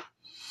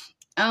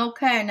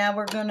 Okay, now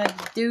we're going to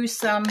do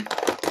some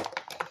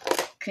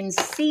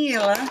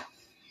concealer.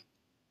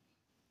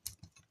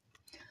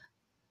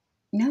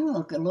 Now I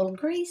look a little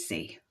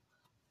greasy.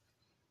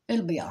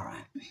 It'll be all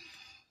right.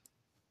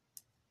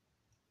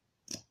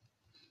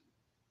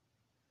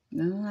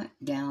 Right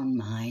down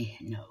my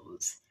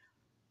nose.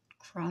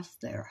 Across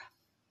there.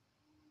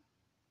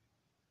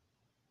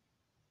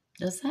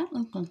 Does that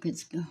look like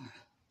it's going?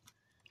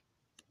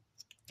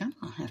 I'm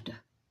going to have to.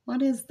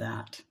 What is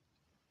that?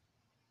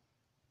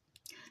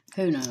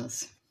 Who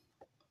knows?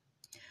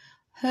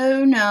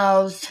 Who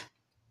knows?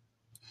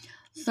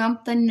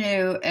 Something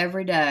new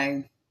every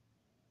day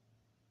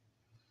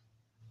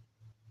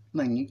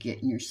when you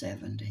get in your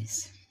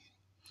 70s.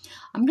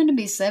 I'm going to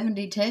be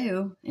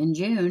 72 in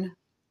June.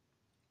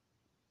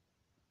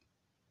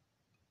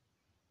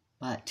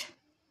 But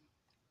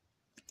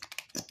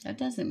that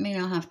doesn't mean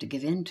I'll have to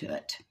give in to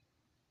it.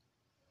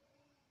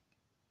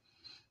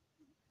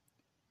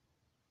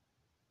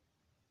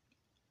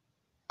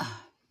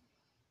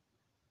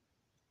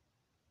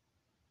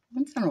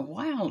 Once in a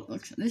while, it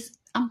looks this.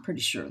 I'm pretty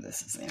sure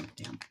this is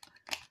empty. I'm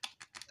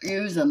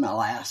using the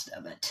last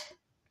of it.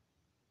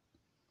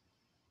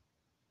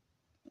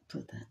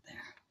 Put that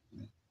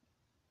there.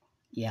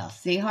 Yeah,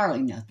 see,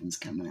 hardly nothing's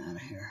coming out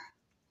of here.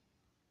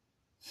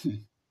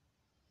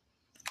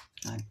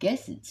 I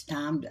guess it's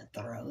time to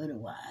throw it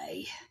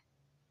away.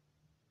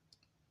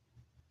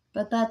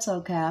 But that's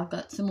okay. I've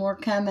got some more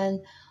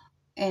coming.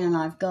 And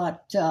I've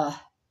got,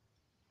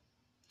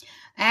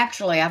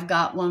 actually, I've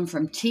got one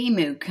from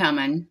Temu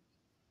coming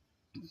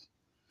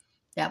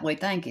that we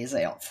think is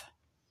e.l.f.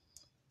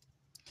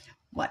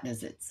 What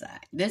does it say?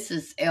 This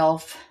is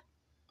e.l.f.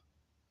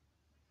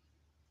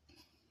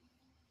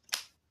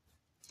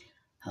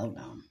 Hold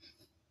on.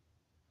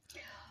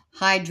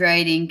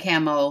 Hydrating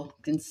Camo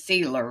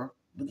Concealer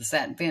with a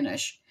satin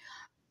finish.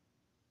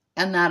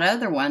 And that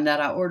other one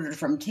that I ordered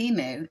from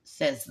Temu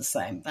says the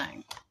same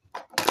thing.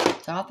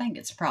 So I think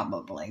it's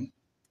probably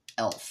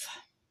e.l.f.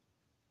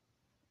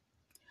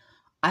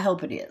 I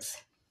hope it is.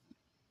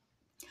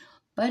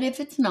 But if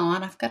it's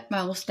not, I've got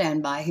my little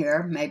standby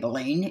here,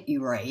 Maybelline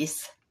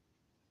Erase.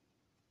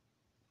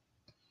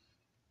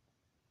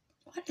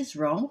 What is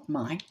wrong with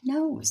my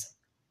nose?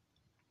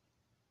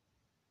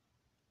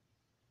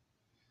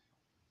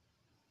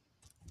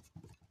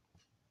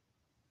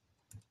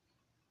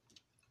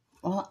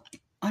 Well,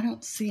 I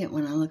don't see it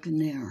when I look in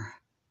there.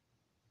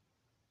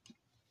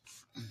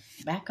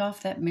 Back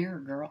off that mirror,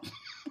 girl.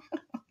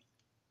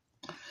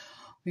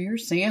 You're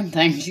seeing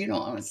things you don't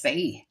want to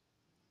see.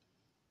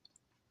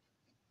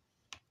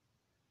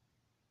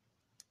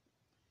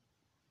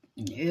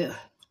 Yeah.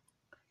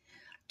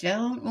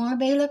 Don't want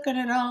to be looking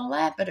at all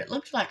that, but it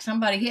looks like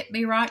somebody hit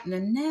me right in the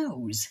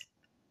nose.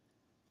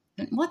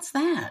 And what's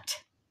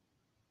that?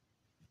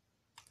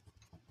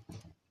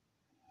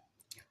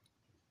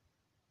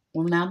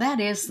 Well, now that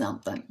is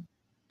something.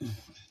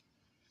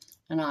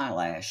 An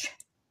eyelash.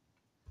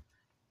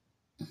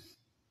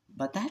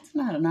 But that's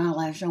not an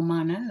eyelash on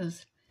my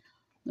nose.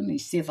 Let me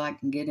see if I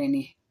can get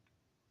any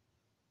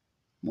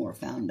more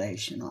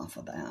foundation off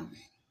of that.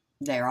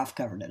 There, I've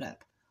covered it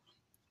up.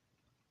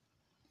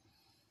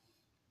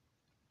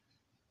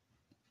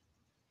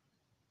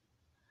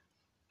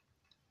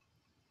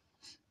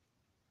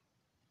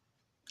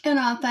 And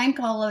I thank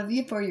all of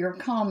you for your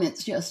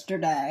comments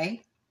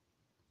yesterday.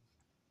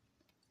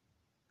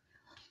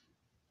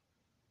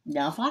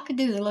 Now, if I could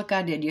do the look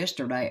I did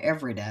yesterday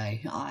every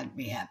day, I'd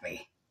be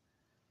happy.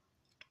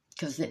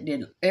 Because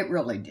it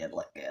really did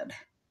look good.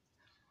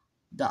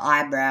 The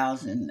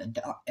eyebrows and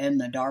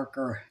the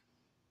darker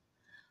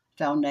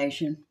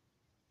foundation,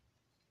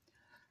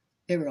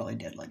 it really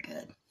did look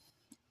good.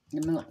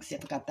 Let me look, see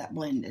if I got that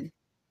blended.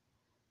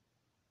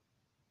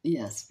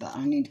 Yes, but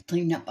I need to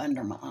clean up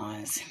under my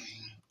eyes.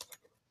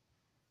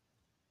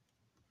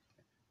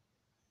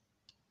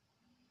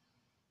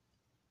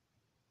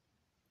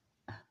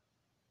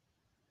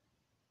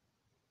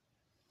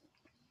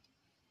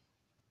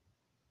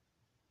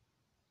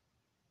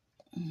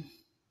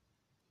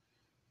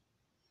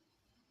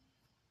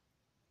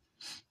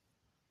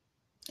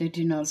 Did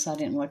you notice I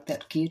didn't like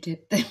that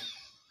Q-tip thing?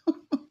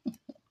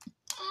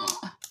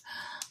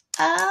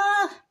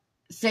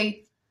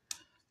 See,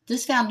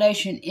 this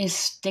foundation is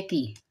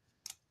sticky.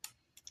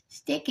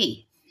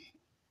 Sticky.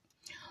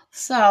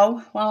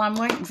 So, while I'm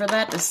waiting for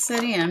that to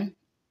sit in, I'm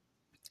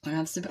going to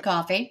have a sip of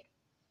coffee.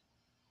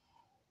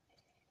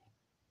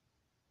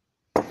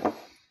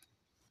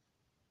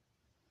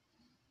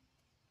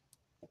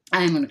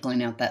 I am going to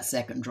clean out that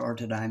second drawer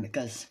today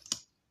because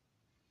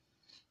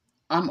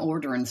I'm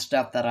ordering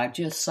stuff that I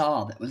just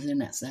saw that was in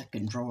that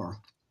second drawer.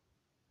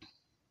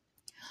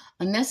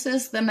 And this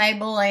is the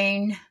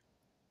Maybelline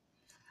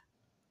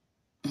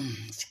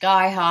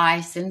Sky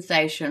High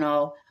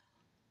Sensational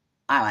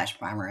Eyelash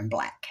Primer in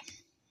black.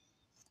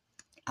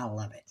 I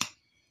love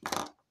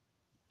it.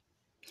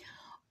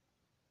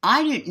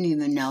 I didn't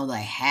even know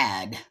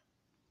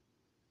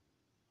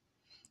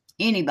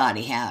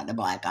anybody had a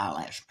black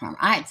eyelash primer.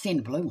 I had seen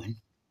a blue one,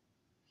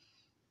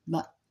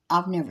 but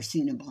I've never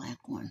seen a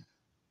black one.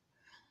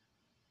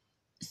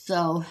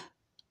 So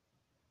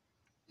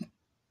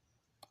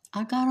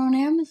I got on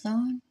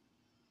Amazon,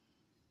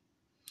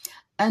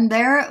 and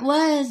there it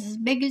was, as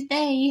big as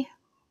day.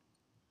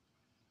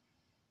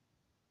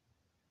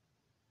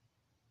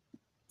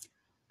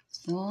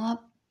 So I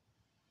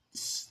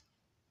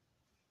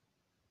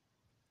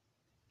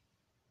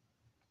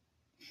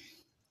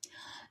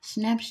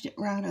snatched it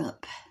right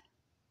up.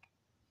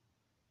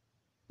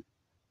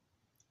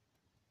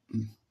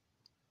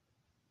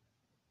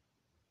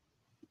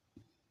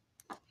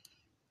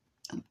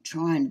 I'm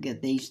trying to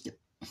get these to...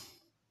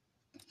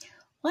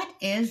 What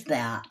is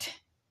that?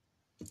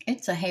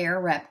 It's a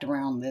hair wrapped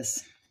around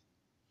this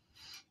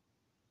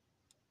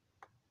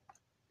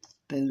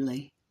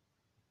spoolie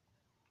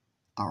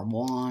or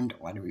wand, or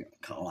whatever you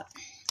want to call it.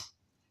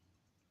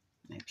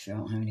 Make sure I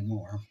don't have any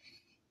more.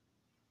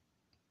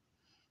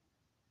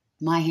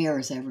 My hair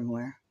is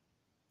everywhere.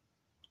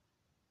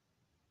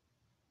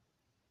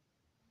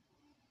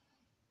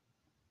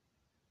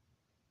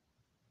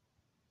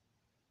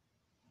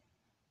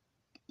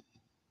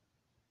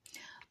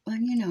 Well,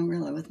 you know,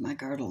 really, with my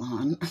girdle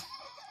on,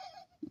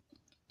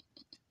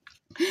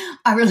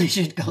 I really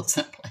should go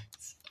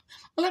someplace.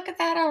 Look at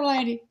that old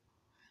lady.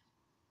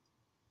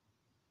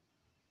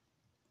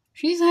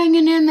 She's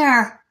hanging in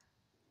there.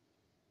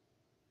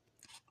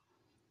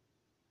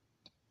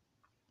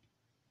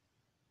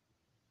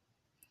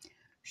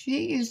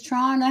 She is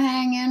trying to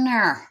hang in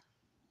there.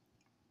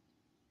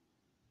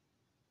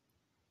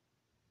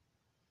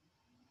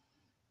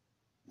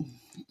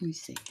 Let me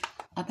see.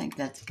 I think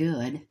that's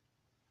good.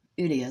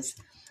 It is.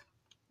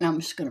 Now I'm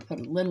just going to put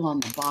a little on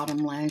the bottom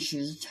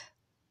lashes.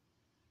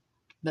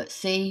 But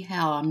see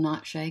how I'm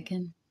not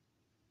shaking?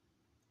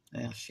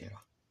 Well, shoot.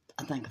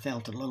 I think I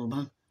felt a little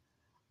bit.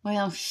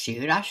 Well,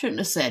 shoot. I shouldn't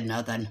have said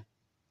nothing.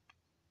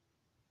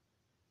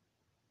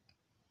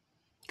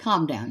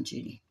 Calm down,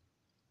 Judy.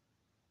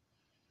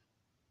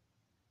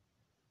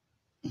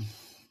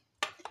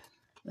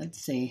 Let's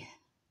see.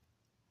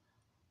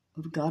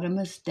 We've got a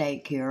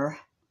mistake here.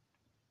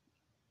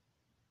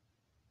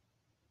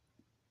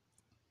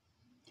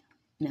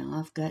 Now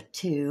I've got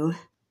two.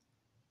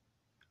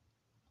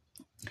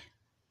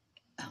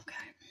 Okay.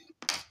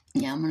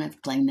 Now I'm going to have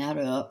to clean that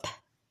up.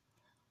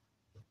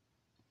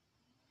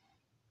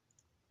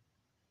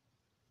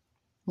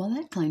 Well,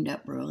 that cleaned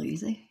up real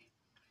easy.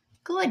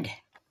 Good.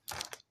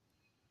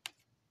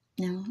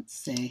 Now, let's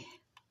see.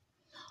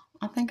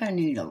 I think I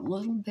need a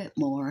little bit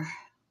more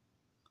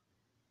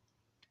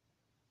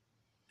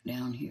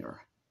down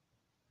here.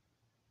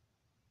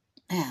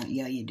 Ah,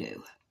 yeah, you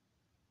do.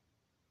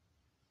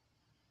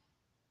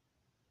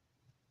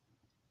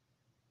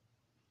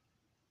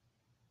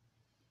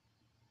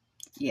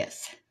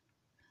 Yes.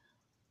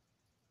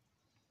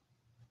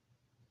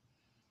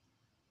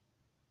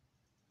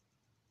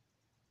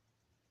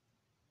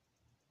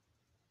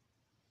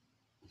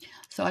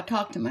 So I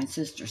talked to my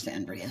sister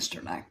Sandra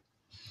yesterday.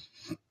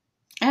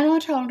 And I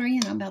told her,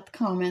 about the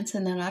comments,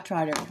 and then I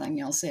tried everything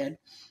y'all said.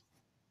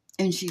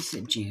 And she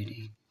said,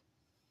 Judy,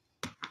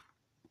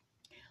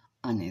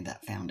 I knew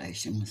that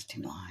foundation was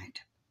too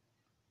light.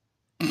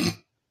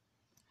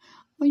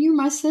 Well, you're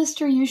my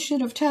sister. You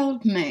should have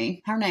told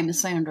me. Her name is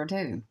Sandra,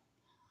 too.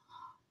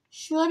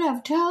 Should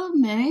have told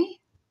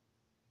me.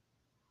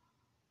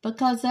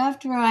 Because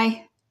after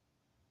I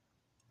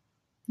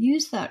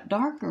used that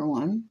darker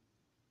one,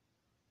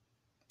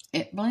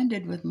 it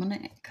blended with my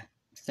neck.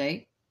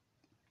 See?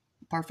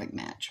 Perfect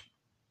match.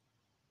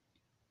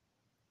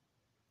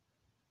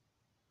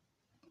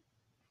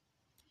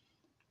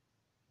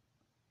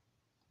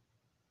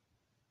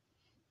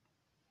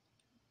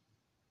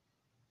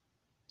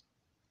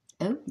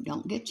 Oh,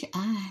 don't get your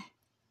eye.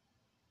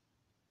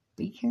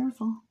 Be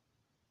careful.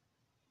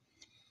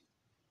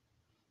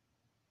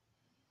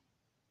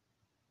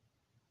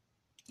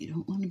 You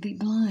don't want to be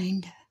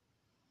blind.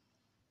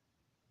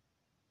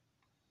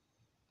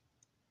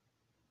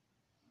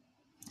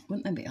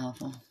 Wouldn't that be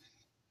awful?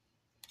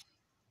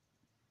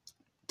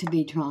 To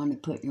be trying to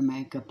put your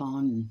makeup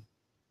on.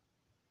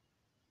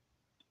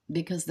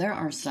 Because there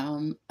are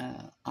some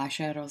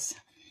eyeshadows.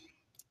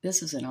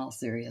 This is in all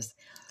seriousness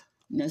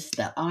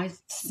that I've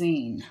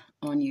seen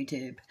on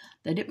YouTube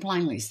that it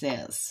plainly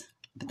says,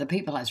 but the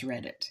people has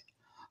read it.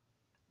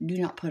 Do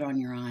not put on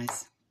your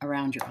eyes,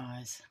 around your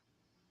eyes.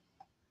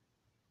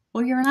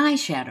 Well, you're an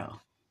eyeshadow.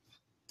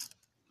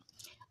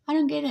 I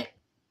don't get it.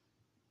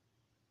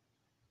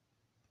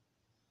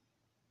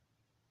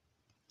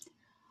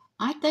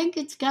 I think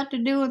it's got to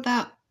do with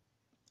that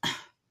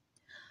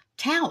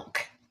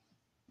talc.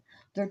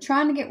 They're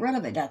trying to get rid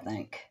of it, I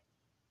think.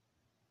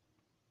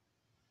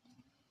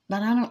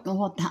 But I don't know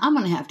what I'm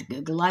going to have to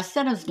Google. I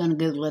said I was going to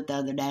Google it the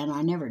other day, and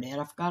I never did.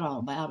 I forgot all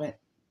about it.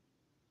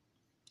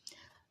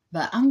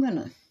 But I'm going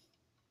to,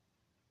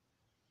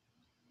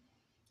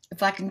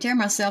 if I can tear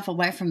myself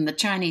away from the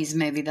Chinese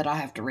movie that I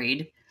have to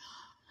read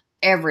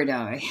every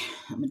day,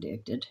 I'm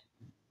addicted.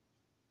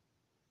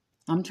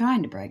 I'm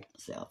trying to break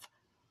myself.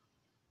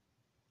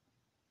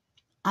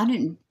 I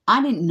didn't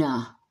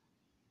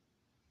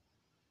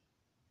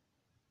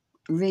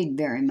read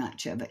very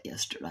much of it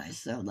yesterday,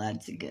 so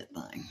that's a good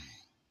thing.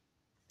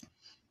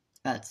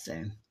 Let's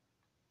see.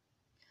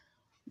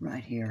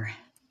 Right here.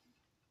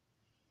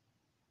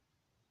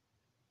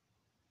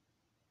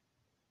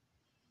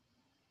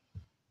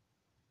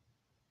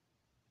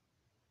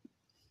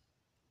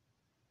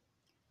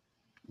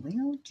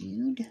 Well,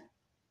 Jude,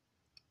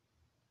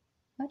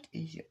 what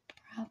is your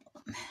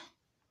problem?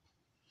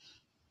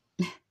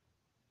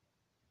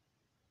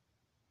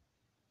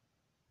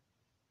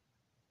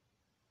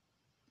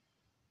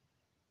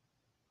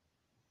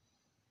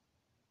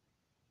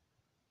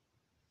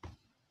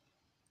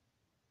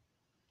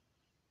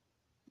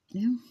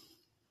 Yeah.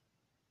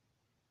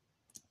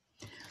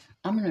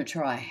 I'm going to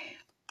try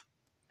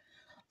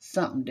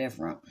something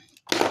different.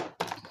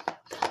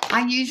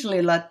 I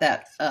usually let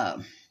that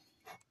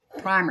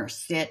primer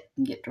sit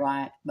and get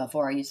dry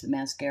before I use the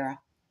mascara.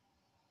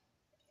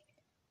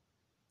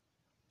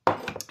 I'm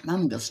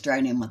going to go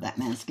straight in with that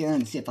mascara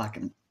and see if I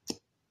can.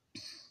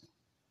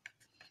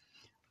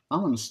 I'm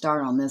going to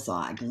start on this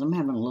eye because I'm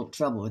having a little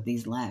trouble with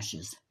these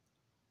lashes.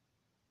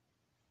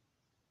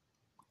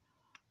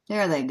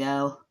 There they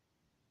go.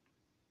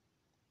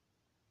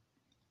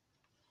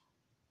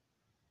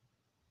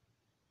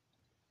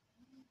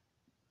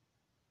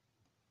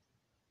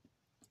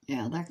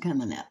 Yeah, they're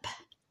coming up.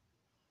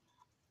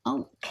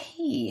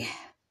 Okay.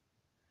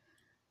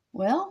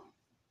 Well,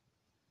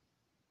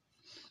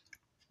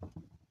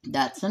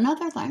 that's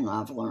another thing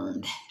I've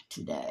learned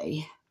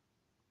today.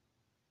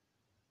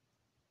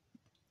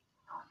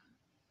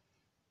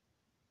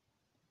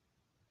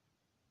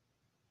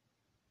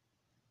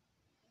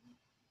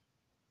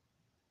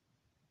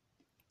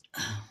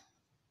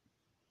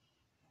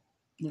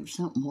 There's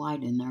something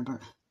white in there,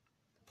 but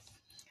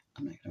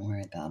I'm not going to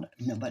worry about it.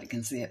 Nobody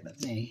can see it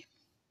but me.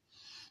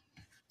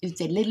 It's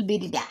a little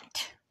bitty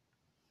dot.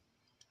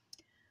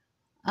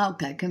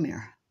 Okay, come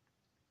here.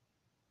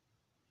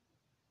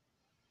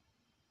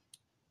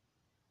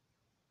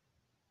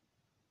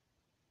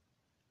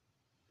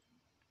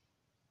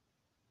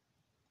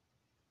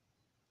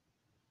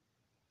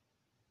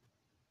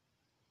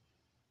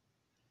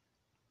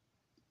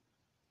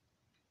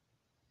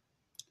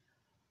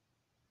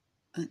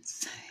 Let's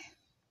see.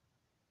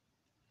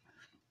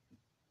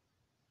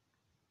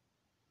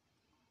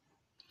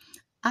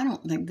 I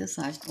don't think this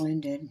eye's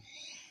blended.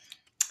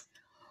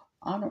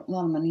 I don't know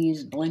what I'm going to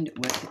use to blend it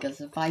with, because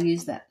if I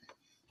use that,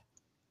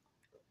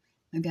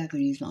 maybe I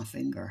can use my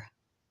finger.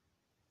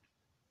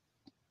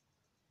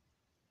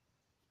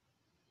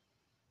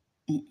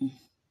 Mm-mm.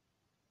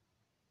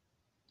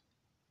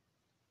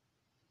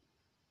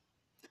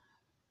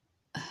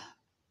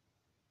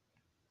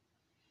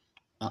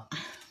 Oh,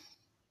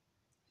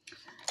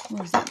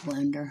 where's that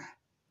blender?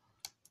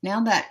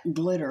 Now that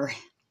glitter,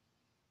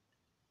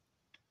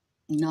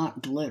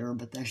 not glitter,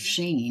 but the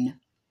sheen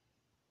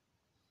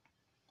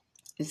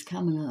is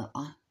coming up.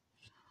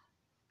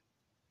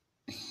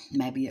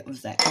 Maybe it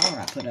was that color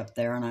I put up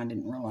there and I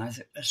didn't realize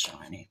it was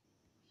shiny.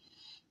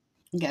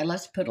 Okay,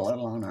 let's put a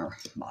little on our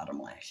bottom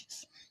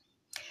lashes.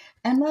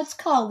 And let's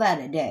call that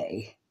a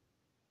day.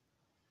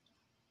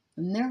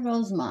 And there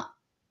goes my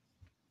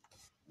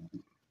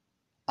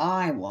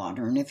eye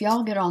water. And if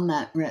y'all get on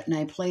that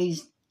retin-A,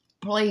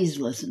 please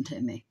listen to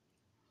me.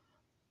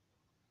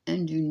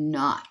 And do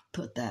not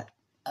put that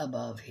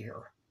above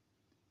here.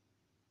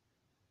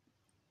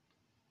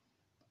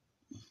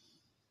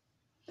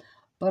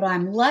 But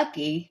I'm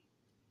lucky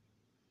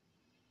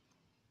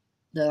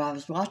that I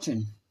was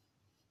watching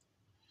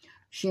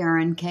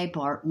Sharon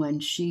Capehart when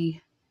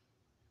she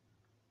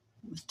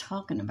was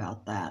talking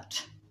about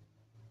that.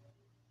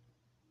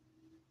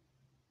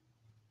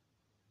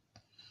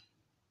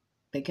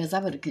 Because I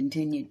would have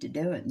continued to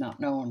do it, not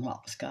knowing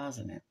what was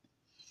causing it.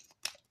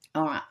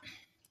 All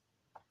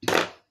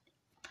right.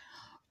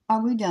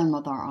 Are we done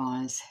with our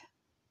eyes?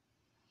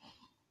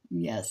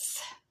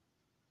 Yes.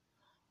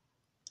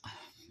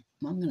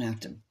 I'm going to have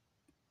to.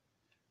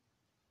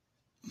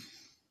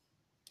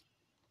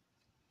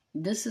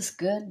 This is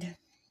good.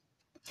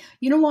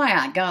 You know why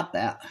I got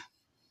that?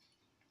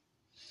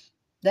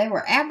 They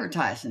were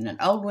advertising it,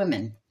 old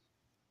women,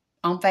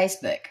 on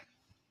Facebook.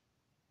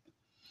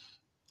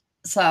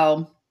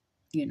 So,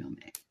 you know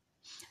me.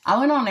 I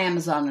went on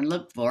Amazon and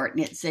looked for it,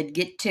 and it said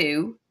get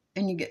 2,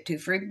 and you get 2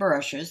 free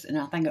brushes, and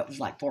I think it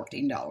was like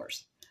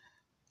 $14.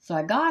 So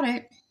I got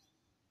it,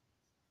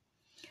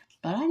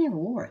 but I never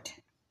wore it.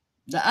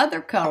 The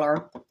other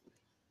color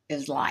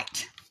is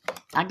light.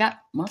 I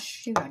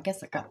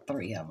guess I got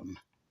 3 of them.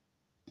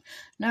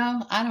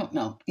 No, I don't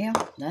know. Yeah,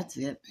 that's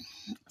it.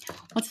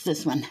 What's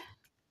this one?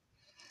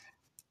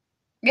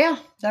 Yeah,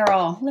 they're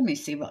all, let me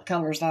see what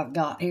colors I've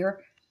got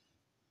here.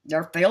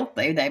 They're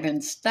filthy. They've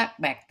been stuck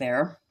back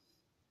there.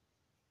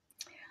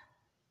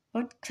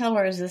 What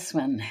color is this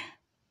one?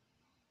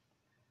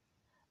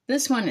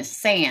 This one is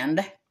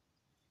sand.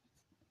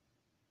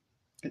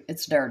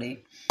 It's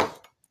dirty.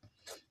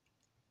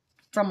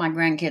 From my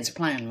grandkids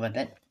playing with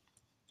it.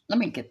 Let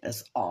me get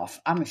this off.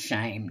 I'm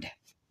ashamed.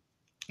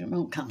 It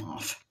won't come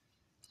off.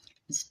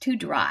 It's too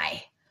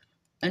dry.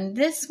 And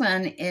this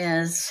one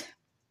is,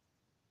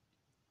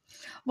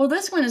 well,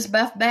 this one is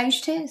buff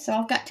beige too. So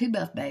I've got 2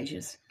 buff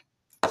beiges.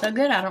 So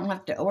good, I don't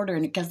have to order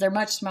any because they're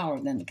much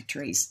smaller than the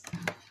Catrice.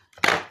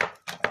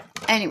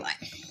 Anyway,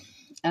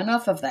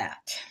 enough of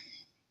that.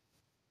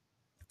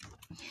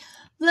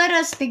 Let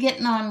us be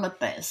getting on with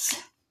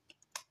this.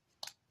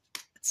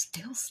 It's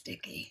still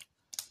sticky.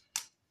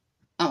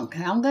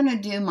 Okay, I'm going to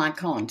do my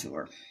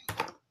contour.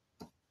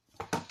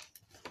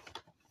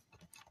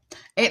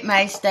 It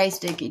may stay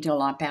sticky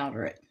till I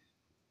powder it.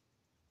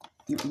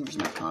 Here's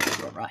my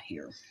contour right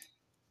here.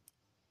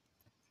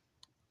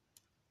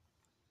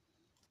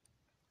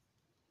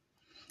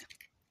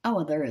 Oh,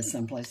 well, there is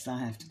someplace I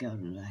have to go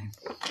today.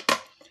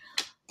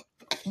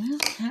 Well,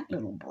 that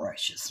little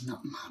brush is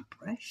not my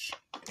brush.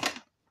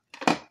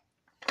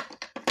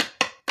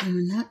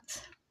 And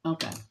that's,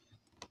 okay.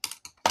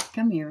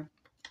 Come here.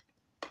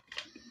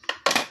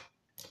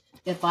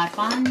 If I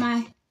find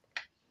my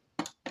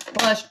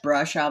blush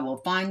brush, I will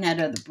find that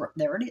other,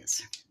 there it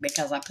is.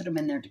 Because I put them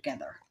in there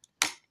together.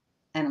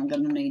 And I'm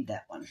going to need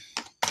that one.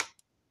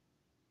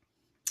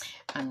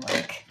 And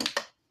look.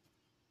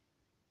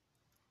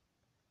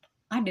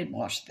 I did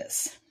wash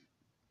this,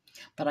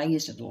 but I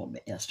used it a little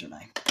bit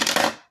yesterday.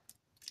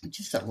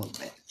 Just a little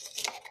bit.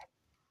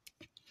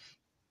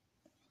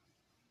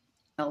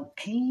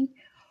 Okay.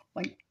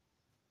 Wait.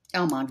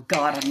 Oh my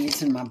God, I'm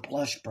using my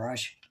blush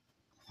brush.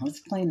 Let's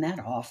clean that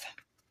off.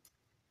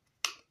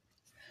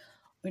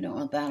 We don't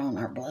want that on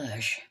our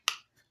blush.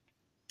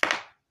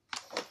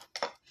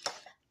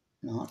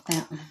 Not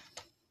that one.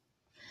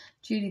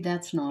 Judy,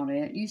 that's not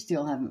it. You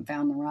still haven't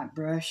found the right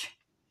brush.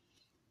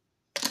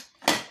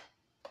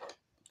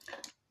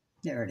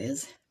 There it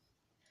is.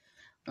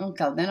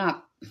 Okay, then I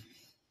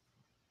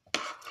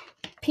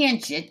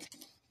pinch it.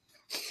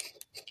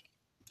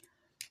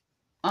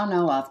 I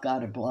know I've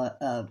got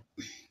a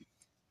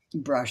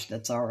brush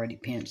that's already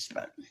pinched,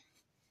 but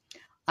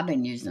I've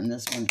been using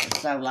this one for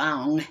so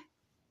long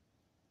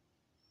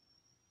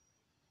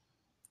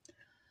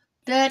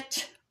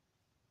that,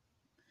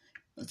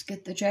 let's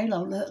get the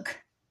J-Lo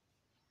look.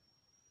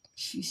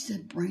 She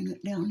said, bring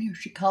it down here.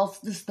 She calls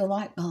this the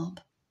light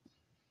bulb.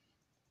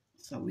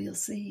 So we'll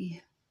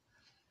see.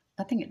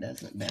 I think it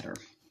does look better.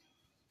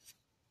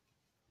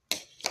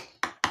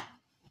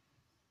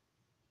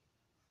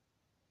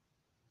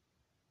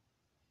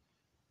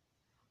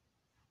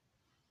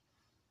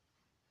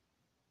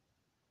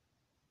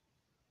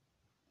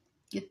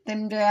 Get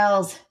them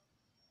gels.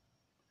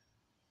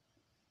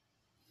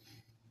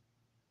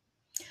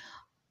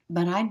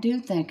 But I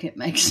do think it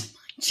makes my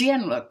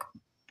chin look.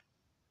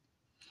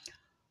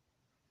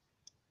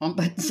 I'm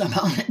putting some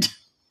on it.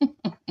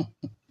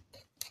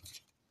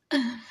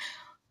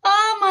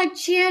 Oh, my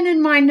chin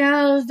and my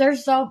nose, they're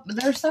so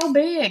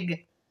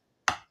big.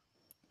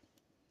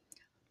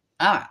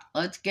 All right,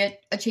 let's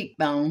get a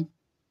cheekbone.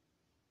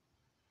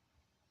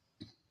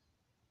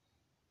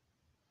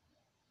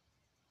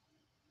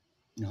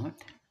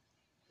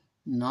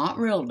 Not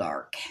real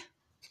dark.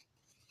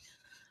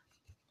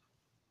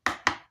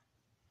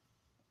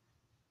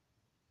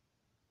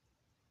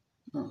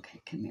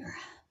 Okay, come here.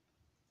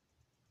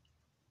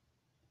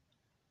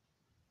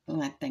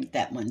 Oh, I think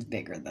that one's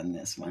bigger than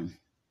this one.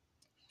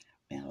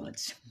 Now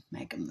let's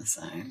make them the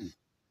same.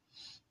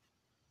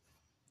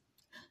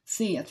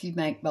 See, if you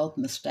make both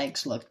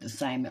mistakes look the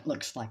same, it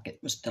looks like it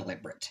was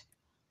deliberate.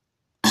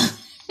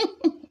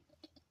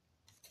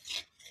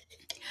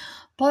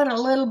 Put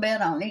a little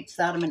bit on each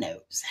side of my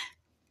nose.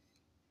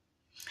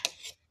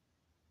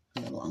 A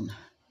little on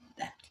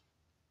that.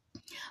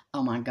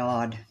 Oh my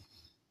God.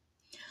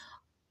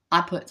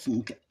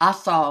 I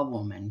saw a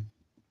woman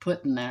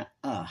putting that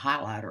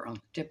highlighter on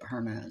the tip of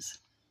her nose.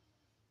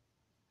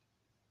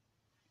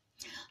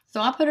 So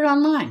I put it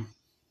on mine.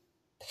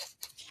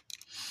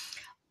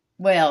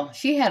 Well,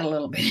 she had a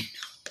little bitty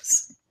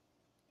nose.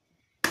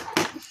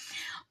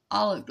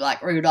 I look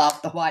like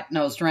Rudolph the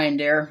White-Nosed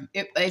Reindeer.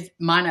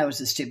 My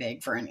nose is too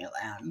big for any of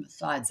that.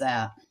 Besides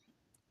that,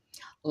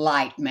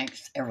 light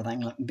makes everything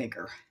look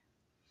bigger.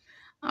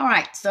 All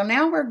right, so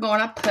now we're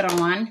going to put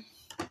on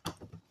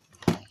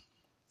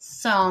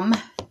some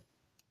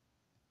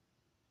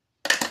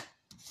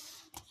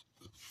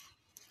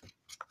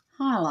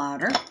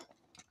highlighter.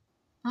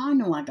 I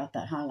know I got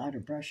that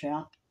highlighter brush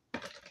out,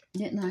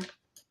 didn't I?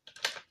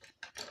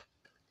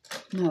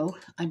 No,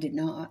 I did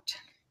not.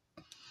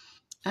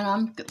 And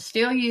I'm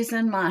still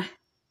using my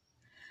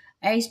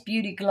Ace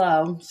Beauty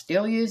Glow.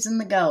 Still using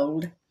the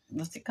gold.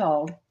 What's it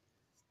called?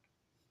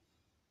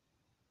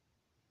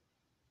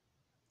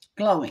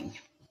 Glowing.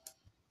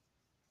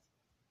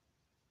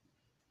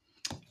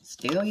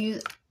 Still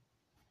use.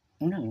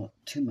 I don't want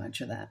too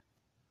much of that.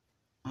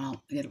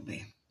 Oh, it'll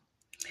be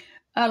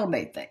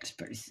fixed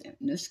pretty soon.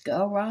 Just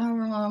go right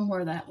along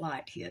where that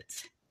light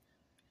hits.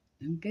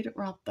 And get it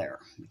right there.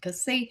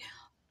 Because see,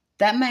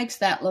 that makes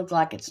that look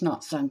like it's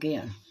not sunk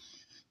in.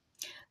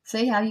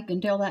 See how you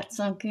can tell that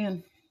sunk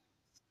in?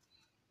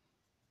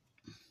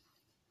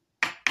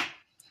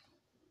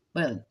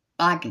 Well,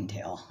 I can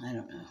tell. I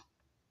don't know.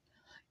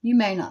 You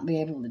may not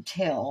be able to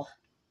tell.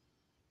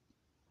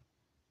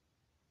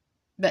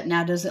 But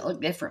now, does it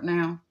look different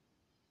now?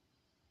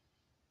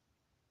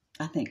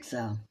 I think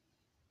so.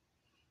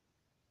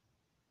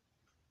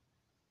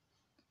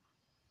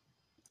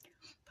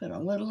 Put a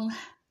little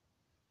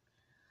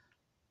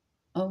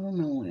over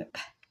my lip.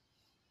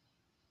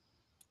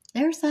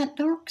 There's that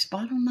dark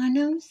spot on my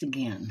nose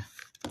again.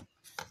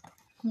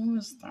 What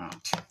was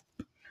that?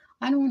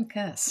 I don't want to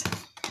cuss.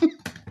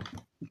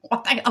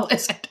 What the hell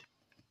is it?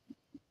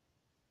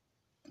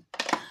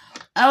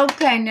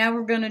 Okay, now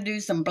we're going to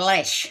do some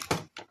blush.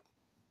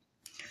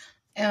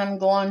 And I'm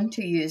going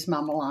to use my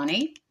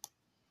Milani.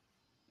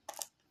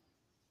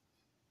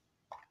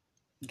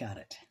 Got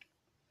it.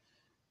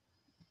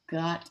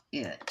 Got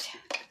it.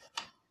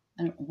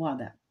 I don't know why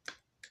that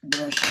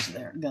brush is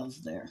there. It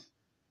goes there.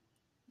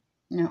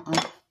 No,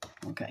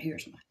 okay,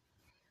 here's my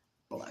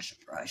blush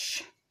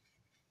brush.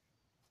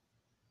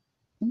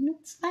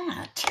 What's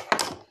that?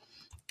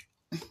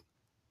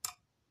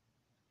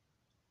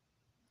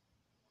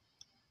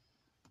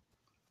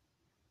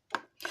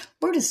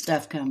 Where does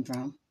stuff come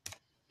from?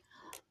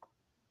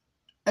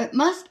 It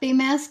must be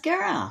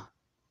mascara.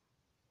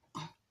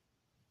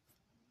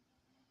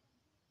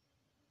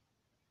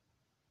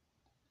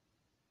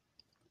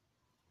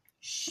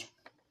 Shh.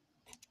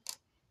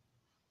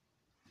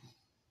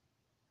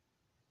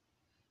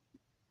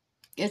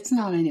 It's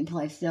not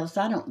anyplace else.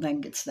 I don't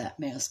think it's that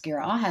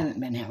mascara. I haven't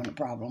been having a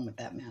problem with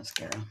that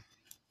mascara.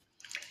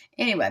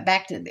 Anyway,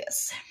 back to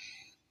this.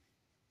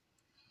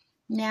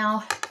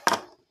 Now,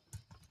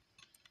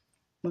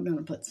 we're going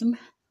to put some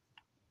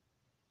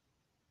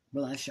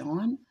blush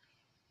on.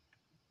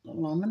 A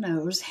little on my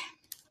nose.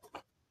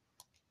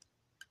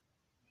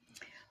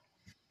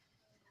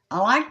 I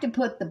like to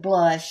put the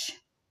blush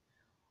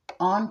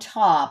on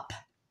top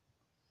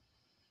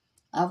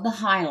of the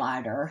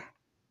highlighter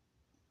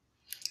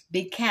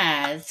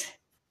because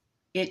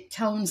it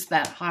tones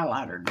that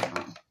highlighter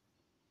down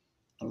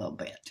a little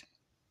bit.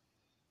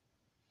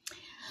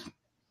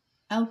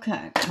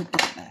 Okay, put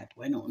that back.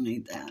 We don't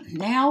need that.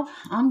 Now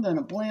I'm going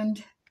to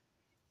blend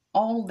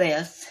all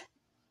this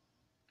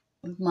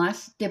with my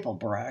stipple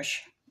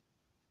brush.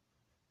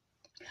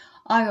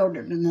 I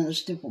ordered another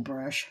stipple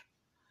brush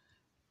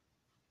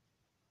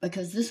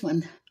because this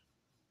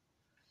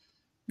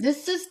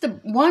is the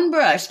one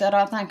brush that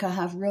I think I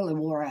have really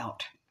wore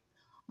out.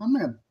 I'm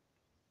going to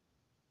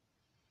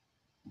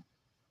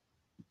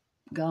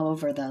go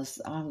over those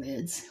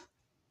eyelids.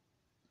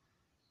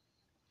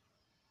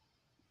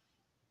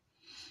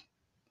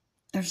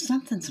 There's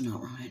something's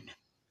not right.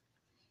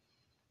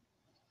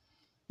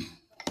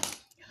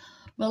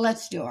 Well,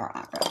 let's do our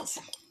eyebrows.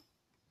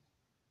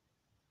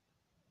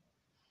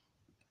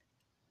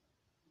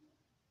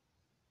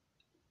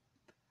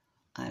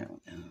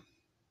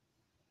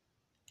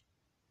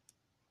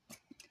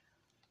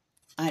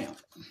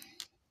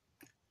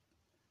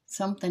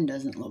 something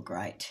doesn't look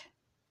right.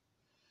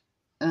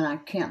 And I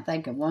can't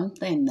think of one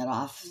thing that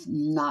I've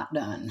not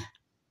done.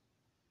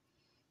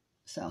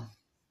 So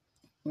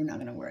we're not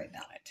going to worry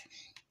about it.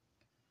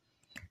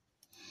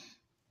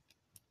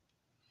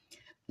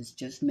 It's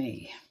just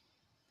me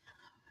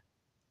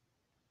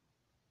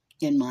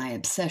in my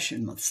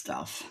obsession with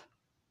stuff.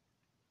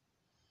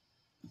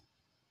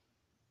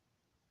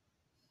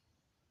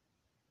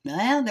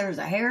 Well, there's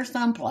a hair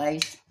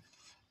someplace.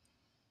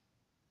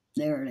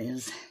 There it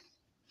is.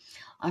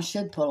 I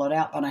should pull it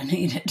out, but I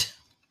need it.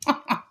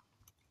 I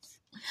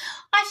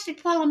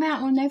should pull them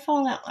out when they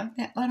fall out like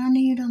that, but I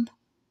need them.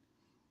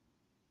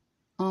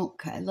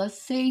 Okay,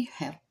 let's see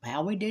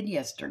how we did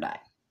yesterday.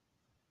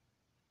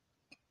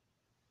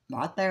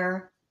 Right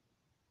there.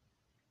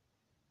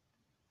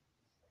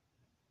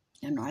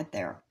 And right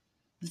there.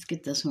 Let's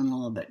get this one a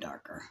little bit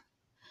darker.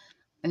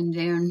 And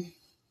then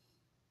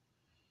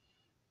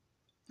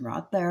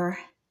right there.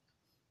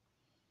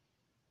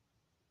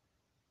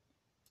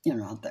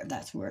 And right there.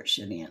 That's where it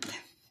should end.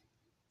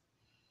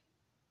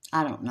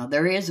 I don't know.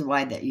 There is a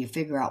way that you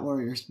figure out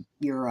where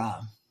your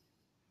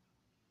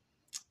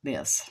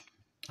this.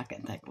 I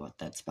can't think of what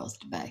that's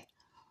supposed to be.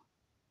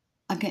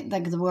 I can't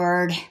think of the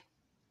word.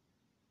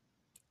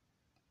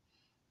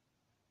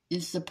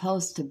 It's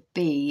supposed to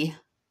be.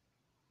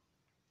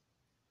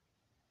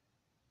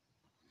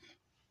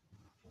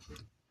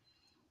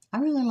 I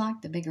really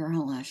like the bigger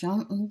eyelash.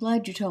 I'm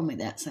glad you told me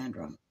that,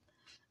 Sandra.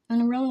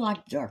 And I really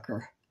like the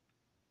darker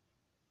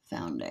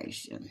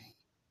foundation.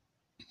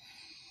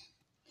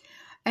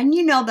 And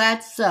you know,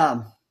 that's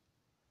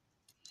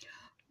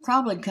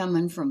probably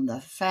coming from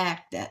the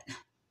fact that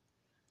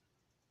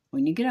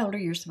when you get older,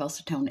 you're supposed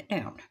to tone it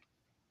down.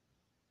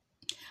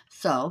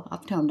 So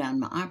I've toned down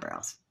my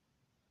eyebrows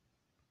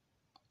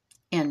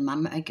and my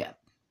makeup,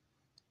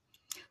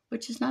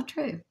 which is not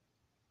true.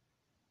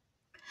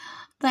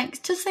 Thanks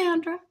to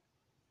Sandra.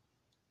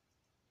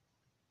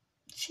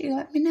 She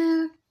let me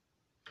know.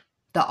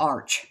 The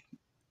arch.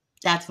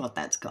 That's what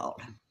that's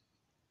called.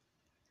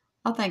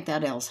 I think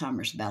that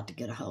Alzheimer's about to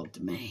get a hold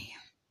of me.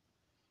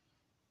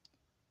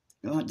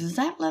 Well, does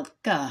that look,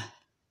 let's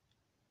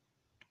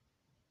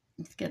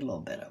get a little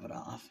bit of it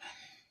off.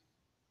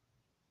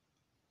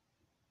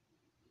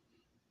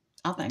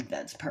 I think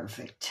that's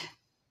perfect.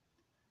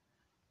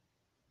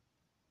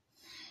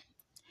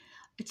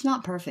 It's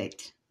not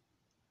perfect.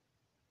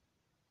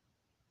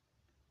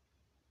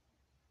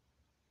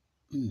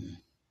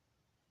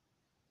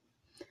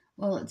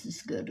 Well, it's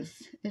as good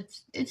as,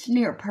 it's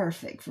near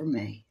perfect for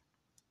me.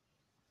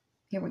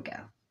 Here we go.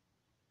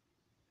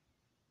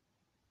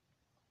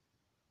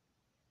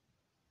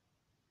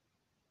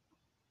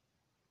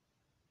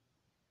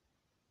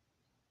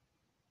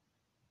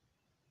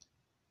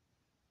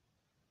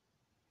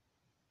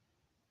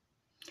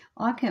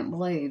 I can't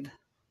believe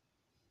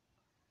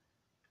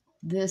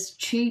this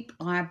cheap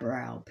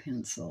eyebrow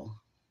pencil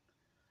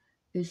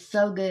is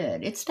so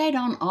good. It stayed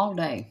on all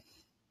day.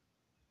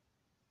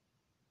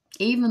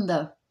 Even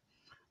the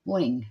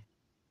wing.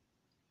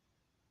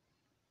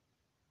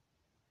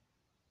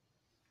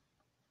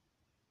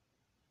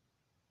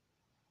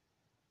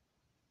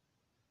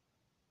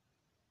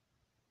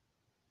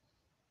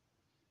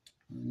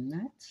 And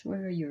that's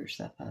where you're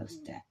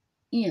supposed to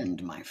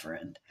end, my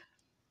friend.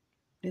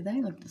 Do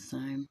they look the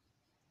same?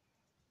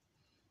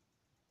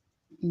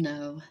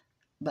 No.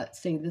 But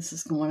see, this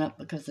is going up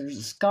because there's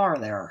a scar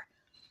there.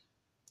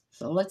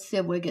 So let's see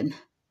if we can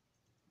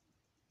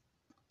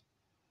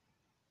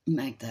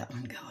make that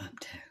one go up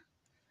too.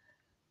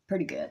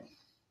 Pretty good.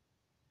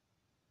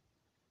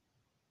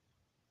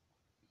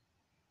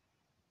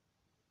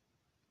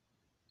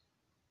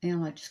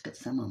 And I just got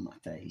some on my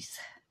face.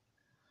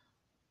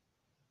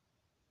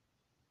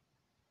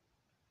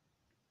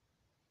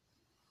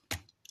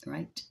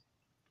 Right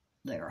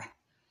there.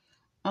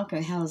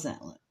 Okay, how does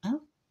that look?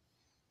 Oh,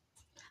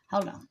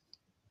 hold on.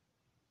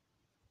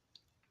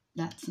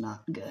 That's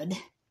not good.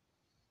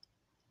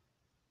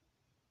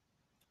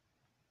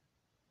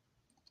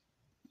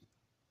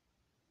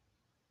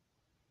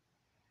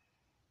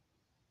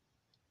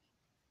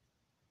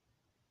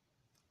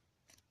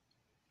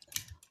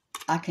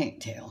 I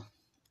can't tell.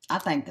 I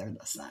think they're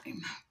the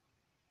same.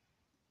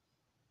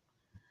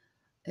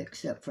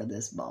 Except for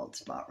this bald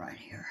spot right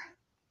here.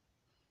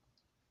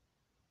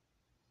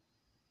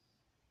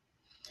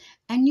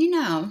 And you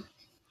know,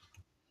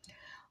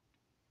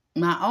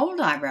 my old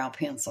eyebrow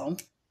pencil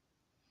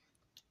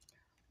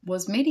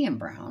was medium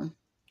brown,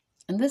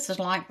 and this is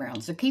light brown.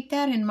 So keep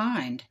that in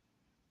mind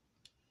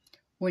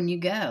when you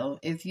go.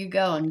 If you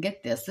go and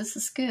get this, this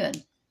is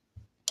good.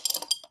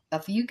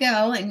 If you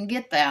go and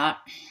get that,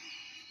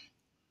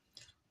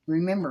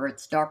 remember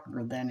it's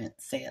darker than it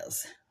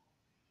says.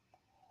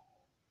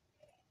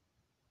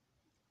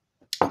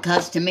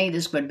 Because to me,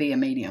 this would be a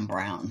medium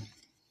brown.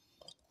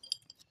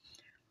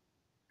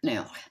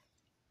 Now,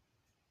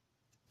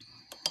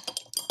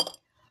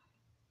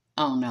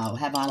 oh no,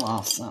 have I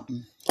lost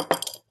something?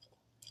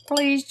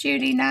 Please,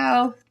 Judy,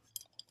 no.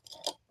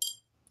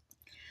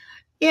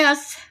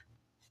 Yes.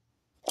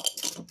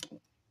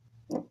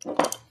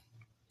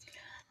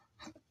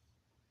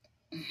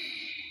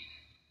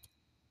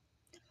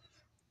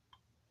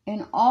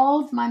 in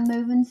all of my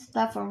moving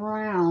stuff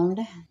around,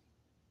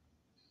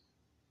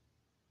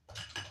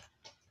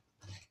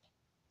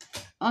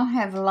 I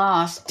have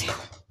lost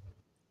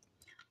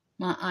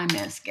my eye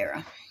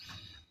mascara.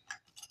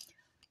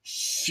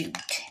 Shoot.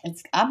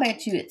 I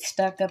bet you it's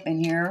stuck up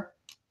in here,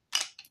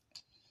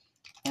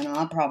 and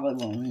I probably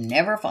will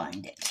never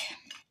find it.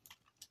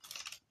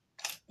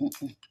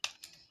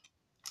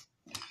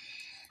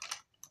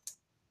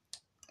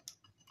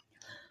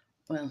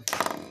 Well,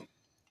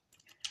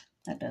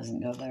 that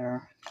doesn't go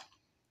there.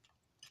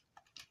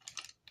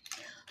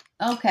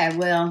 Okay,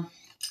 well,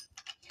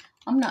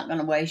 I'm not going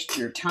to waste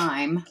your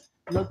time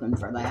looking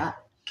for that.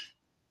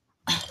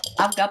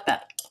 I've got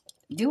that.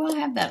 Do I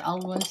have that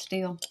old one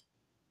still?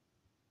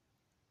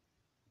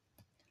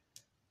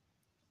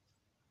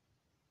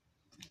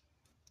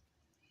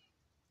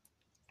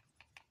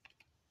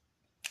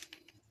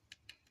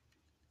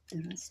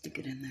 Did I stick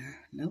it in there?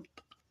 Nope.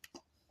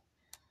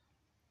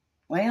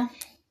 Well,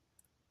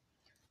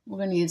 we're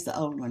going to use the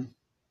old one.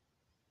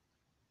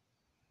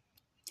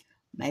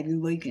 Maybe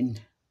we can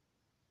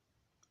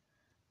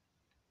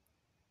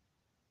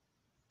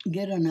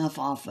get enough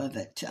off of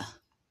it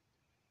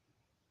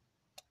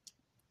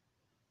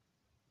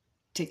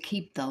to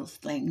keep those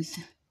things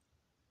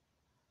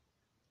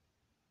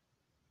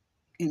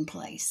in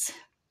place.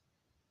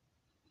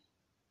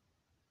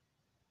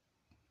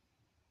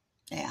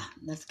 Yeah,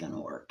 that's going to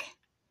work.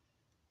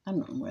 I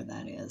don't know where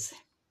that is.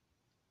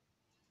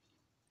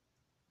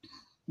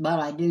 But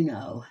I do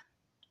know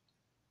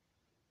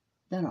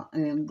that I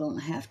am going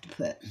to have to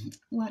put,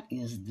 what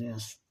is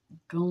this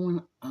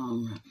going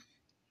on?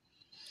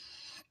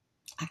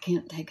 I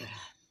can't take it.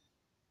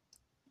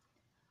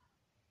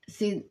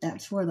 See,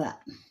 that's where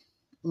that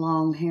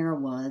long hair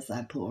was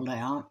I pulled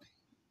out.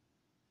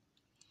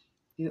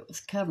 It was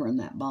covering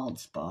that bald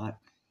spot.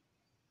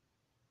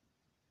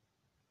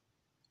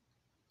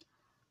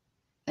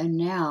 And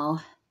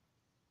now,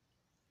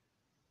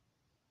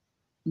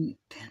 let me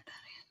pin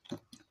that in.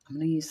 I'm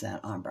going to use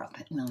that eyebrow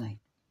pen. No,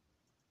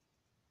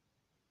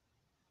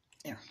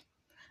 there.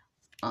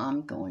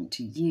 I'm going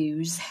to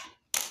use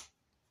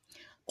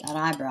that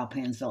eyebrow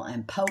pencil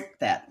and poke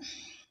that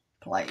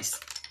place.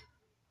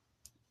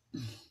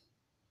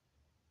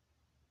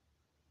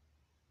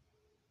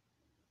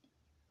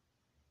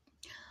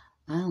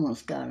 I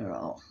almost got it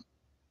all.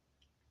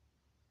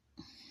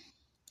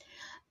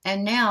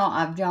 And now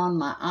I've drawn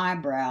my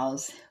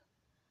eyebrows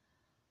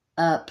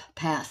up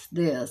past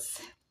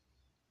this.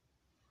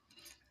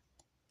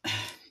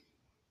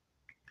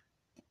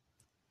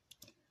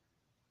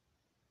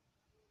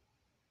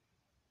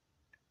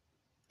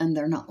 And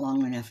they're not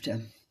long enough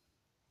to,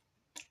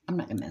 I'm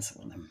not going to mess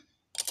with them.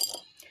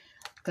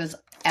 Because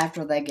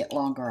after they get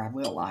longer, I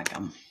will like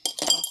them.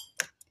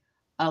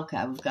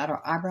 Okay, we've got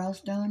our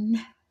eyebrows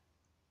done.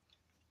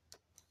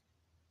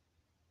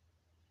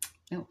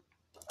 Nope.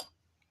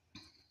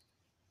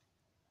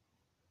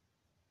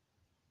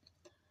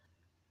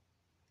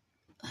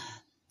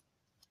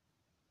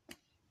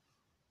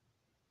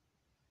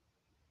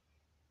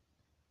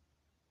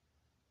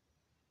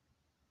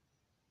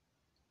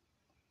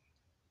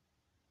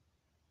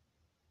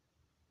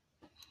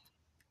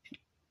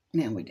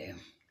 Yeah, we do.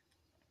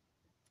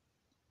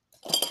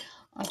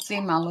 I see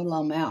my little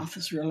old mouth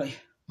is really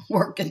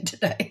working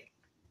today.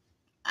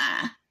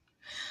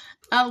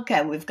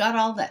 Okay, we've got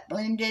all that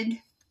blended.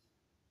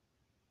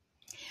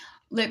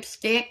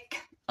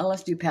 Lipstick. Oh,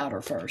 let's do powder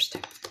first.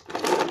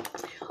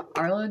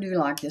 I really do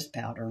like this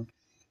powder.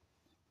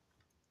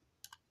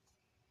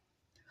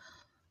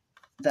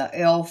 The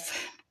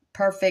e.l.f.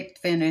 Perfect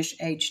Finish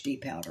HD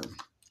powder.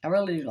 I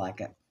really do like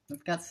it.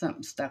 I've got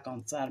something stuck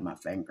on the side of my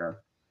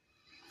finger.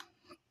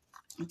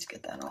 Let's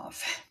get that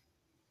off.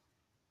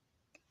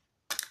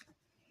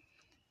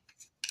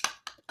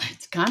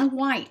 It's kind of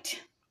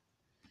white,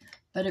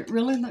 but it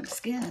really looks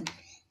good.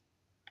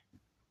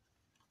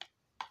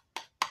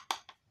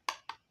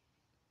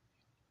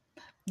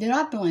 Did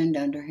I blend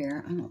under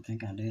here? I don't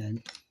think I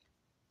did.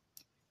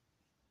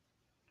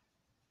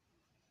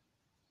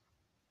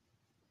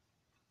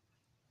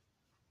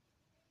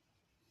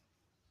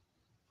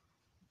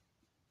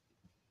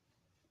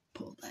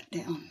 Pull that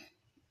down.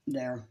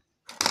 There.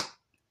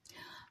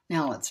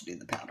 Now let's do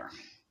the powder.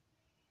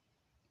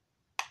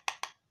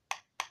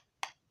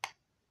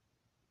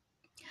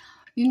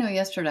 You know,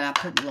 yesterday I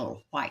put a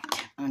little white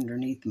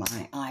underneath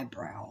my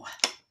eyebrow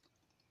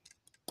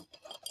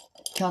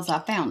because I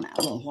found that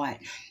little white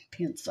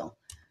pencil.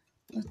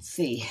 Let's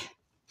see.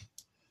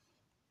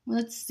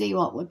 Let's see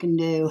what we can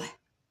do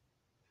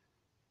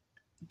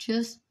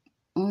just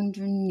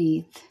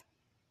underneath.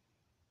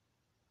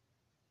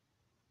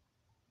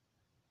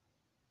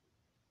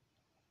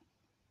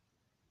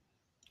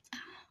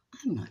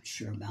 I'm not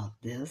sure about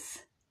this.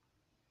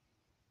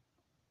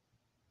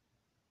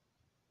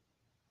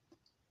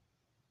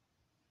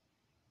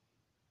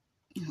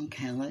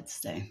 Okay, let's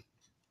see.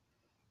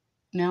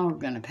 Now we're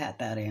going to pat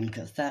that in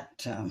because that,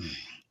 I'm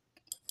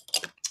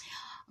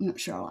not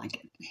sure I like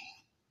it.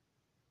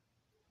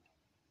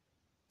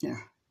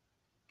 There.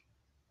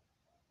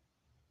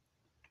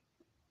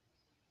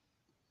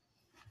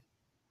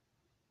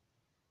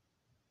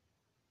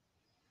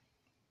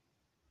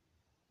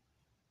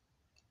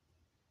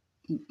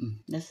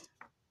 This,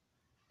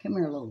 come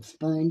here, little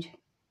sponge.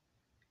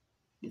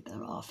 Get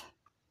that off.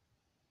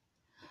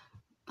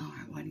 All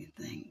right, what do you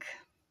think?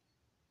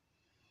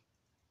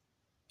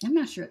 I'm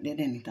not sure it did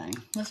anything.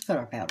 Let's put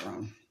our powder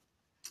on.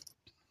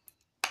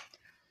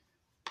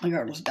 My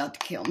girdle's about to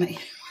kill me.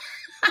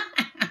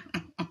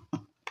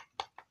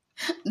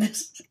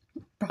 This is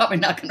probably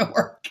not going to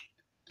work.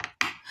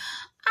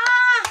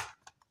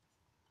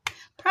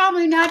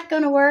 Probably not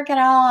going to work at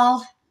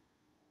all.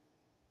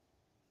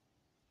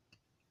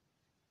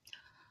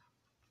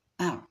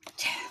 All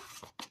right.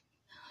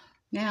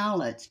 Now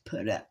let's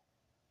put it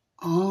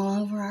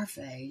all over our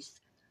face.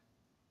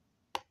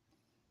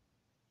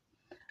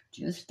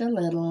 Just a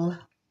little.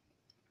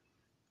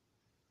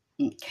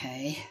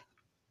 Okay.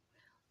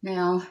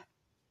 Now,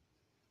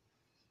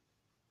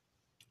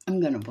 I'm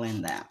going to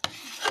blend that.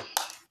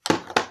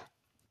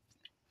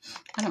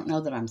 I don't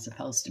know that I'm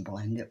supposed to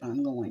blend it, but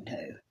I'm going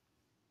to.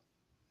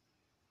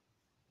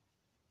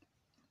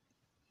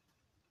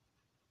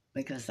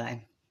 Because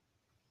I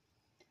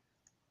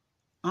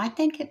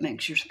think it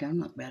makes your skin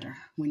look better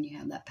when you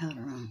have that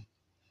powder on.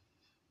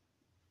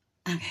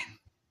 Okay.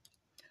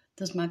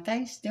 Does my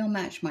face still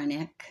match my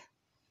neck?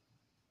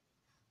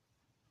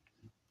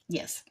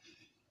 Yes.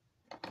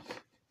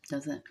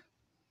 Does it?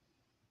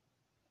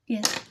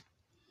 Yes.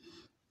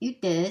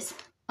 It does.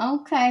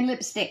 Okay,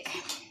 lipstick.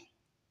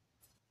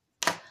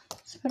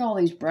 Let's put all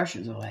these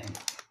brushes away.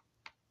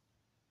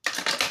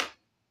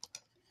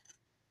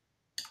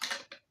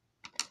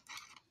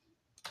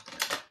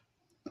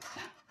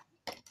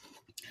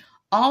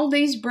 All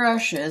these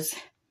brushes,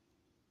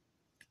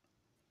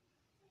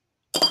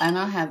 and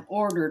I have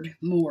ordered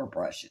more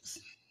brushes.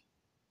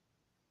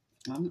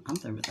 I'm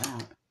through with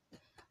that.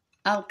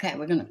 Okay,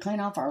 we're going to clean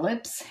off our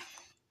lips.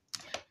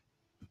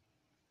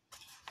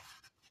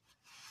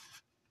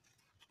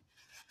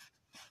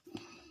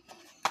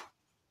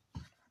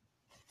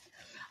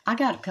 I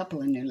got a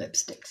couple of new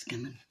lipsticks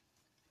coming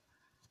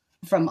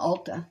from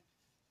Ulta.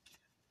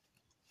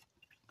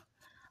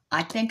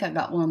 I think I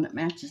got one that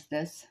matches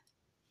this.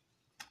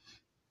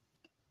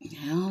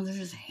 No,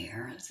 there's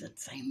hair. It's the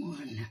same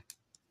one.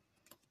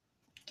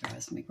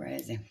 Drives me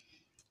crazy.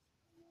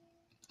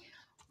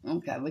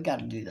 Okay, we got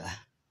to do that.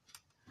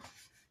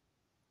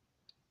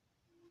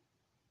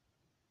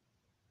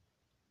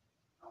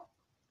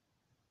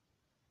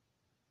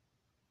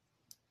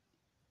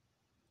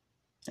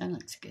 That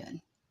looks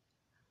good.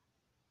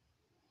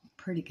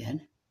 Pretty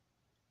good.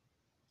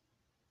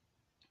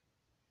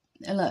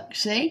 And look,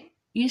 see?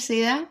 You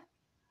see that?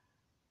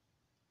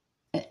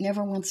 It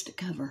never wants to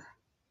cover.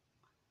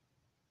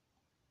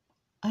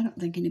 I don't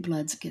think any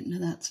blood's getting to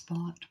that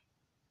spot.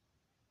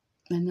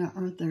 And that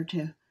right there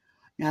too.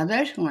 Now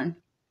this one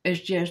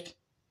is just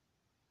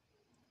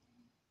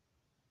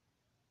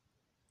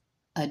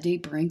a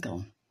deep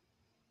wrinkle.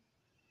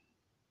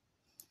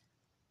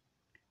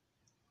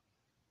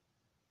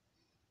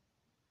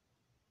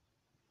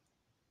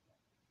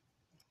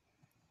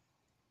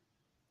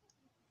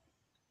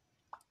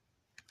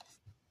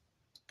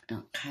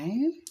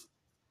 Okay.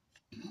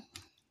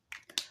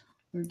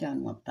 We're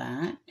done with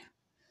that.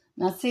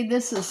 Now see,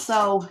 this is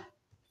so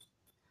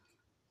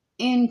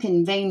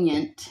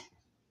inconvenient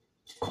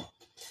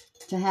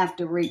to have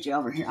to reach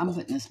over here. I'm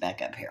putting this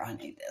back up here. I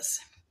need this.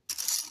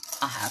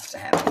 I have to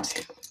have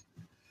it.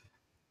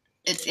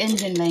 It's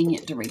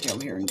inconvenient to reach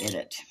over here and get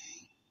it.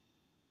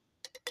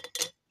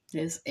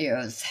 This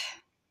is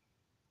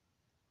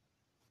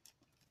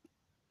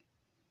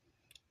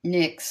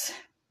NYX.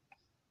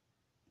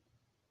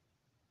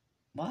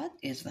 What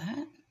is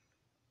that?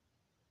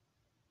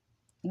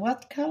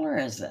 What color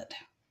is it?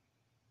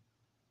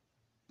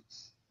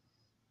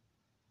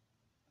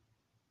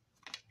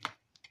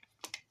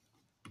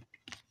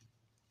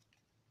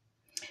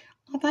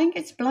 I think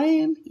it's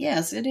Bloom.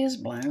 Yes, it is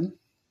Bloom.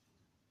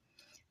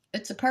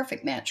 It's a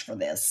perfect match for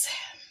this.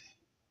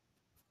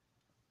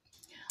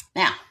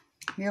 Now,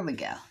 here we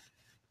go.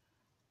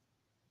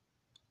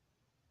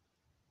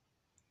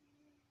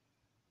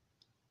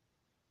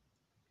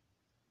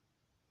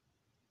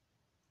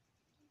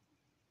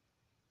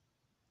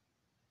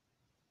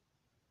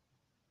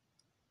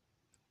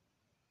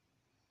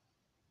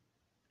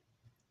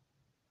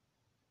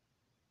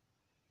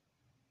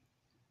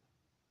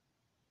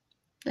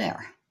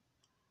 There.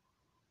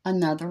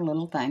 Another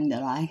little thing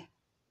that I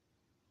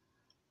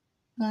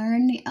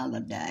learned the other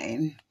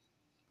day.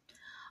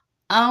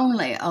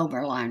 Only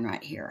overline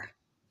right here.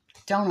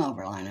 Don't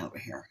overline over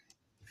here.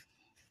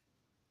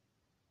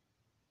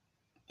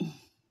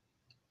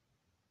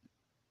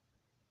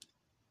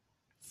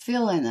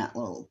 Fill in that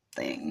little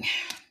thing.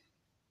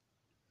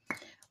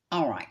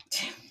 All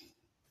right.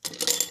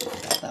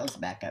 Got those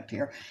back up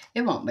here.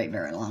 It won't be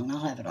very long.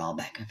 I'll have it all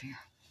back up here.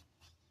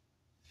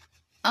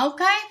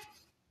 Okay.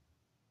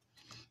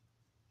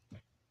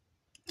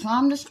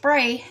 Time to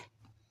spray.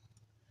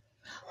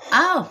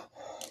 Oh.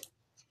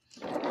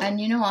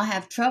 And you know, I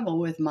have trouble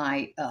with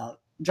my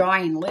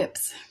drying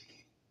lips.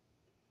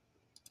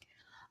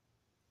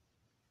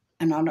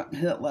 And I don't know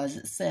who it was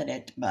that said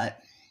it,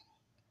 but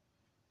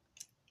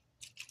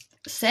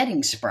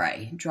setting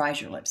spray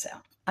dries your lips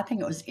out. I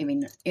think it was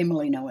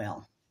Emily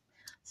Noel.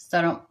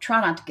 So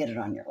try not to get it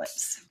on your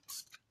lips.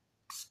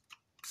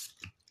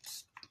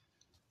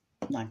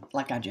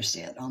 Like I just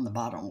said, on the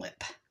bottom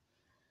lip.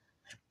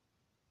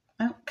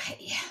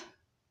 Okay.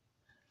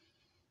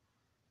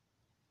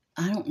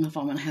 I don't know if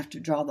I'm going to have to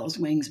draw those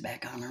wings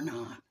back on or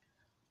not.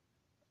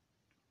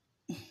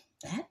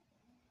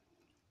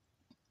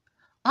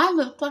 I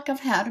look like I've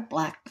had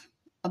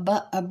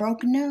a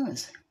broken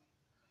nose.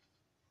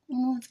 I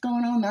don't know what's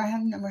going on there.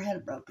 I've never had a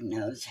broken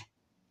nose.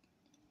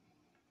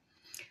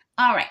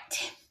 All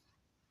right.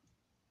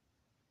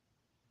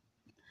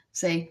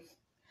 See,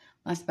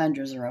 my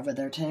sponges are over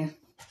there too.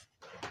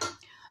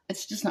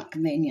 It's just not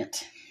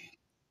convenient.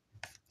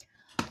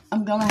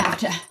 I'm going to have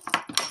to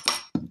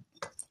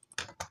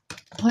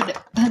put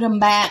them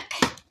back.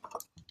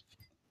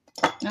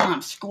 Now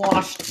I've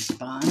squashed the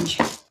sponge.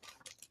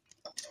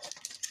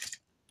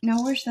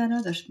 Now, where's that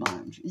other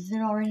sponge? Is it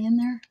already in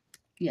there?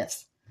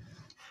 Yes.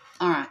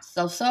 All right.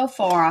 So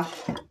far,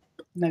 I've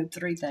moved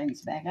 3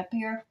 things back up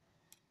here.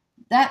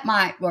 That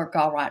might work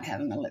all right,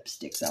 having the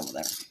lipsticks over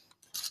there.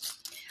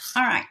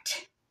 All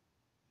right.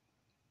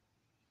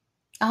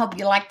 I hope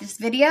you liked this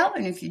video,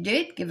 and if you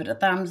did, give it a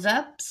thumbs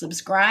up,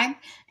 subscribe,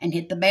 and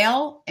hit the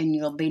bell, and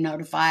you'll be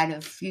notified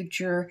of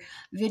future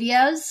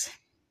videos.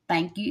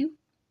 Thank you.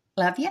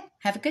 Love you.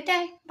 Have a good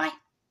day. Bye.